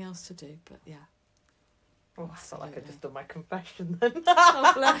something else to do, but yeah. Oh, I felt like I Absolutely. just done my confession then.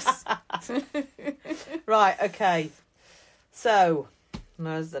 Oh, bless. Right, okay. So,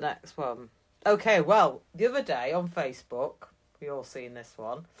 there's the next one. Okay, well, the other day on Facebook, we all seen this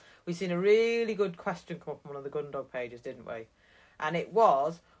one. We seen a really good question come up on one of the Gundog pages, didn't we? And it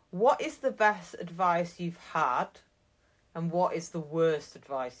was, what is the best advice you've had, and what is the worst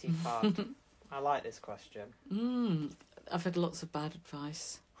advice you've had? I like this question. I've had lots of bad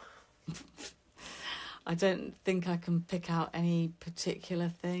advice. I don't think I can pick out any particular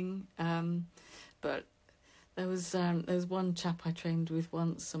thing, but there was one chap I trained with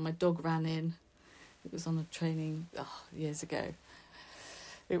once, and my dog ran in. It was on a training years ago.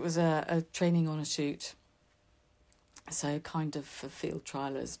 It was a training on a shoot, so kind of for field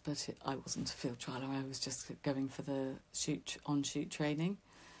trialers, but I wasn't a field trialer. I was just going for the shoot training,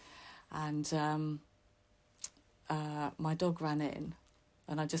 and my dog ran in,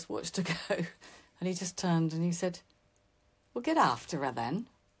 and I just watched her go, and he just turned and he said, "Well, get after her then."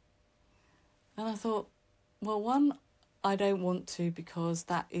 And I thought, well, one, I don't want to, because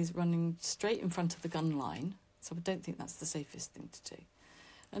that is running straight in front of the gun line, so I don't think that's the safest thing to do.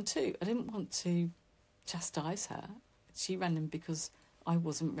 And two, I didn't want to chastise her. She ran in because I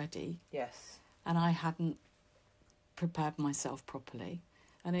wasn't ready. Yes. And I hadn't prepared myself properly,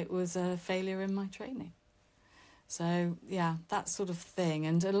 and it was a failure in my training. So, yeah, that sort of thing.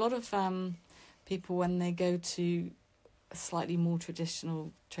 And a lot of people, when they go to slightly more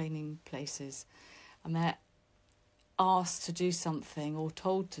traditional training places and they're asked to do something or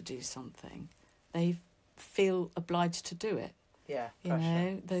told to do something, they feel obliged to do it. Yeah, You pressure.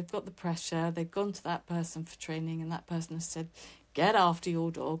 know, they've got the pressure, they've gone to that person for training, and that person has said, get after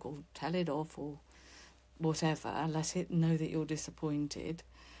your dog, or tell it off, or whatever, let it know that you're disappointed.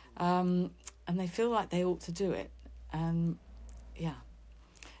 And they feel like they ought to do it. And, yeah,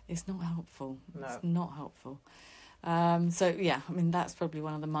 it's not helpful. No. It's not helpful. So, yeah, I mean, that's probably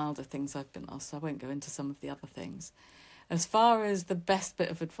one of the milder things I've been asked. So I won't go into some of the other things. As far as the best bit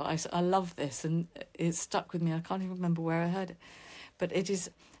of advice, I love this, and it stuck with me. I can't even remember where I heard it. But it is,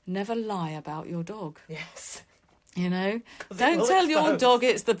 never lie about your dog. Yes. You know, 'Cause it don't will tell your expose. dog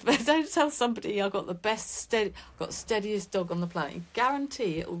it's the best. Don't tell somebody I've got the best steadiest dog on the planet.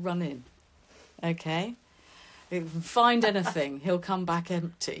 Guarantee it'll run in. Okay, it can find anything, he'll come back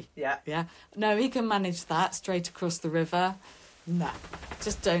empty. Yeah. Yeah, no, he can manage that straight across the river. No,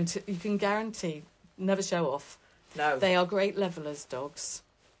 just don't. You can guarantee. Never show off. No. They are great levelers, dogs.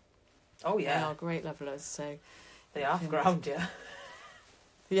 Oh, They yeah. are great levelers. So They half ground you.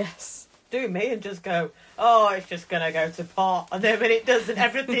 yes. Do me and just go, oh, it's just going to go to pot. And then when it doesn't,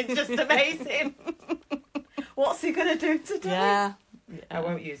 everything's just amazing. What's he going to do today? Yeah. I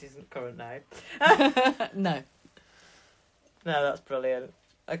won't use his current name. No. No, that's brilliant.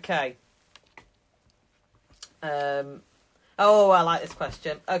 Okay. Oh, I like this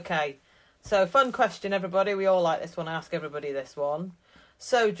question. Okay. So, fun question, everybody. We all like this one. I ask everybody this one.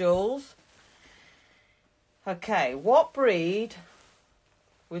 So, Jules. Okay, what breed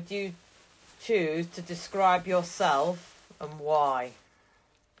would you choose to describe yourself and why?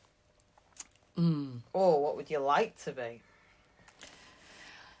 Or what would you like to be?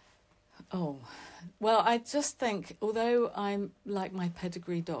 Oh, well, I just think, although I'm like my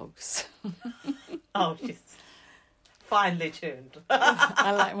pedigree dogs, Oh, she's finely tuned.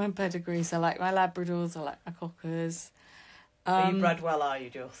 I like my pedigrees, I like my Labradors, I like my Cockers. Are you bred well, are you,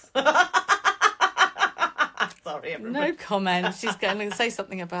 Jules? Sorry, everybody. No comment. She's going to say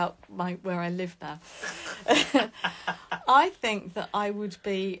something about where I live now. I think that I would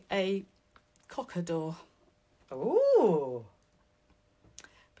be a cockador, Ooh.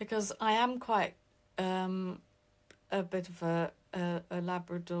 because I am quite a bit of a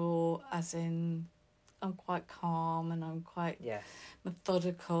Labrador, as in I'm quite calm and I'm quite Yes.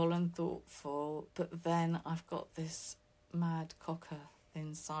 methodical and thoughtful, but then I've got this mad cocker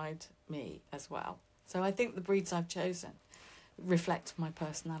inside me as well. So I think the breeds I've chosen reflect my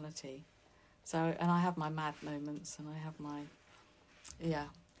personality. So, and I have my mad moments, and I have my, yeah.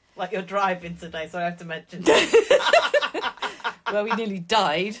 Like you're driving today, so I have to mention. Well, we nearly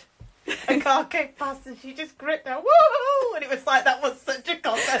died. A car came past and she just gripped her, woo! And it was like that was such a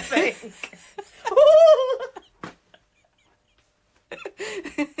cocker thing. Woo!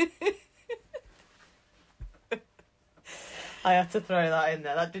 I had to throw that in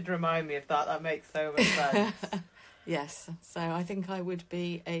there. That did remind me of that. That makes so much sense. Yes. So I think I would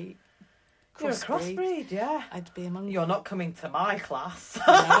be a You're a crossbreed, yeah. I'd be among You're not coming to my class.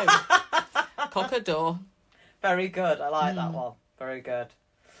 No. Cockador. Very good. I like that one. Very good.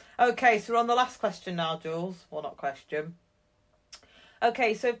 Okay, so we're on the last question now, Jules. Well, not question.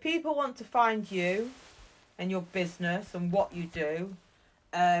 Okay, so if people want to find you and your business and what you do,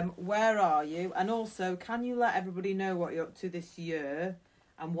 where are you? And also, can you let everybody know what you're up to this year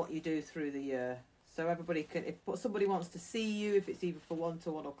and what you do through the year? So everybody can, if somebody wants to see you, if it's either for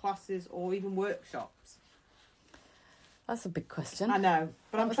one-to-one or classes or even workshops. That's a big question. I know,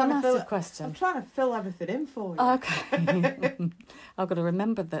 but I'm trying to fill everything in for you. Okay. I've got to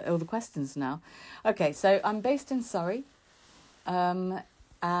remember all the questions now. Okay, so I'm based in Surrey, and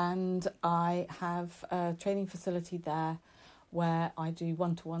I have a training facility there where I do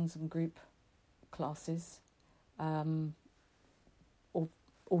one-to-ones and group classes all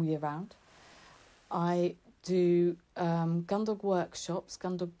year round. I do Gundog workshops,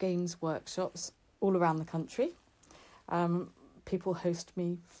 Gundog games workshops all around the country. People host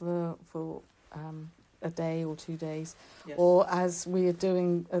me for a day or 2 days, Yes. or as we are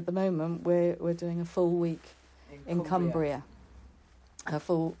doing at the moment, we're doing a full week in Cumbria, a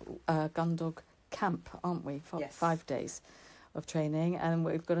full Gundog camp, aren't we? Yes. 5 days of training, and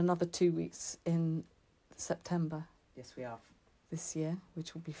we've got another 2 weeks in September. Yes, we have. This year,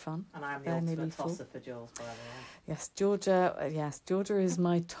 which will be fun. And I'm the ultimate tosser for Jules, by the way. Yes, Georgia is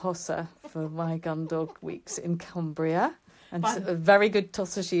my tosser for my Gundog weeks in Cumbria. And a very good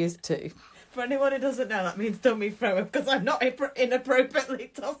tosser she is too. For anyone who doesn't know, that means dummy thrower, because I'm not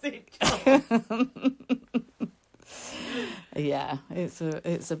inappropriately tossing Jules. Yeah, it's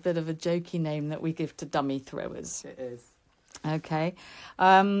a bit of a jokey name that we give to dummy throwers. It is. Okay.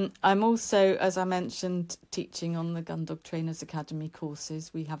 I'm also, as I mentioned, teaching on the Gundog Trainers Academy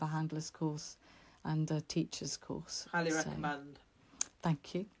courses. We have a handler's course and a teacher's course. Highly recommend.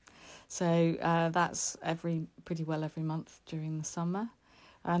 Thank you. So that's pretty well every month during the summer.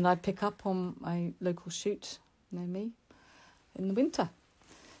 And I pick up on my local shoot near me in the winter.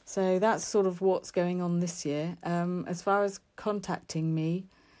 So that's sort of what's going on this year. As far as contacting me,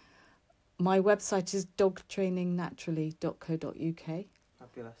 my website is dogtrainingnaturally.co.uk.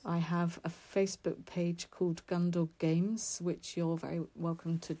 Fabulous. I have a Facebook page called Gundog Games, which you're very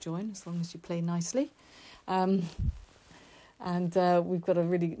welcome to join as long as you play nicely. And we've got a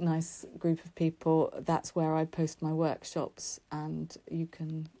really nice group of people. That's where I post my workshops, and you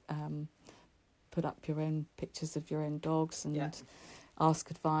can put up your own pictures of your own dogs and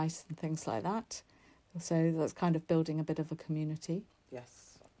ask advice and things like that. So that's kind of building a bit of a community. Yes.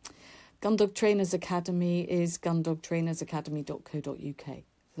 Gundog Trainers Academy is gundogtrainersacademy.co.uk.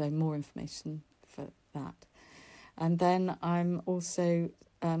 So more information for that. And then I'm also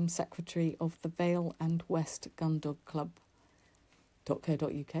secretary of the Vale and West Gundog Club.co.uk.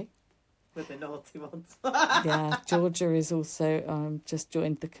 With the naughty ones. Yeah, Georgia is also just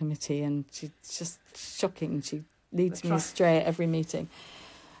joined the committee, and she's just shocking. She leads me astray at every meeting.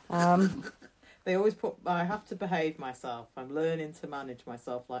 They always put, I have to behave myself. I'm learning to manage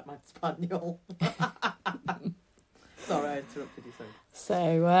myself like my spaniel. Sorry, I interrupted you.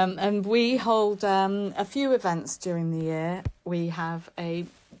 So, and we hold a few events during the year. We have a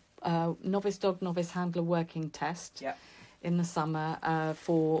novice dog, novice handler working test in the summer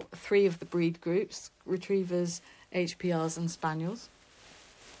for 3 of the breed groups, retrievers, HPRs and spaniels.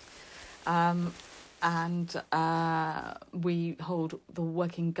 And we hold the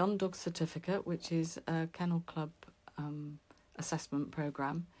Working Gundog Certificate, which is a kennel club assessment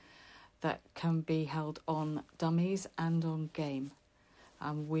programme that can be held on dummies and on game.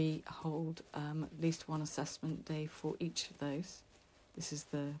 And we hold at least one assessment day for each of those. This is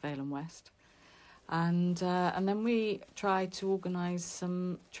the Vale and West. And then we try to organise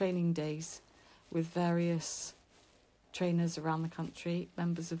some training days with various trainers around the country,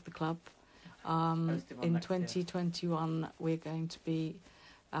 members of the club. In 2021, we're going to be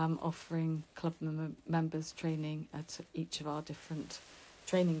offering club members training at each of our different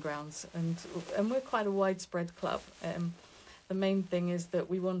training grounds, and we're quite a widespread club. The main thing is that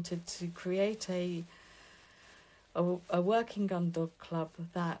we wanted to create a working Gundog club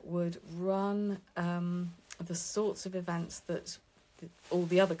that would run the sorts of events that all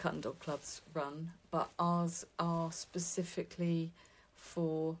the other Gundog clubs run, but ours are specifically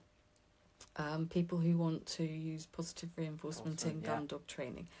for people who want to use positive reinforcement in Gundog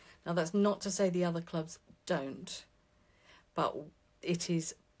training. Now, that's not to say the other clubs don't, but it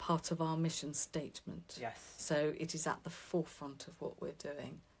is part of our mission statement. Yes. So it is at the forefront of what we're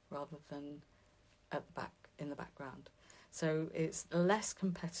doing rather than at the back, in the background. So it's less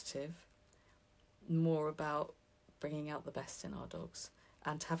competitive, more about bringing out the best in our dogs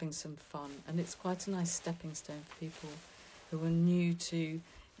and having some fun. And it's quite a nice stepping stone for people who are new to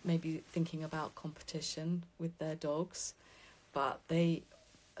maybe thinking about competition with their dogs, but they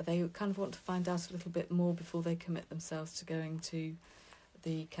kind of want to find out a little bit more before they commit themselves to going to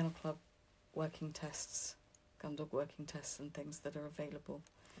the Kennel Club working tests, gun dog working tests and things that are available.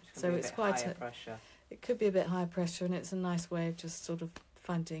 So it's quite higher pressure. It could be a bit higher pressure, and it's a nice way of just sort of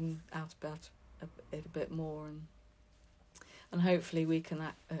finding out about it a bit more, and hopefully we can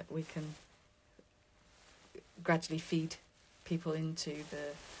gradually feed people into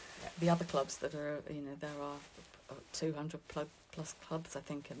the other clubs that are, there are 200 plus clubs, I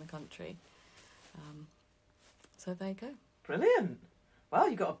think, in the country. So there you go. Brilliant. Well,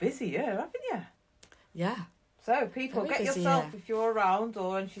 you've got a busy year, haven't you? Yeah. So, people, Very get busy yourself, year. if you're around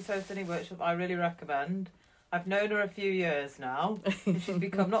or when she's hosting any workshop, I really recommend. I've known her a few years now. She's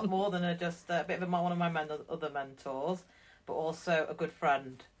become not more than just a bit of one of my other mentors, but also a good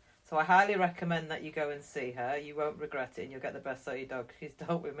friend. So I highly recommend that you go and see her. You won't regret it, and you'll get the best out of your dog. She's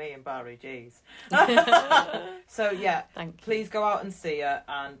dealt with me and Barry, jeez. So yeah, please go out and see her,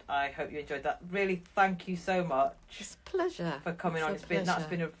 and I hope you enjoyed that. Really, thank you so much. It's a pleasure For coming on. It's That's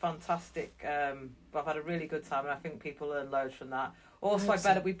been a fantastic. I've had a really good time, and I think people learn loads from that.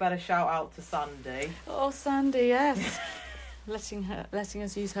 Also, we better shout out to Sandy. Oh, Sandy, yes. letting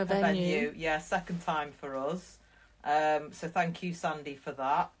us use her venue. Yeah, second time for us. So thank you, Sandy, for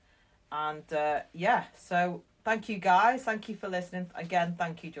that. And so thank you, guys. Thank you for listening. Again,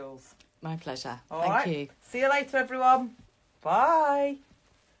 thank you, Jules. My pleasure. All Thank right. you. See you later, everyone. Bye.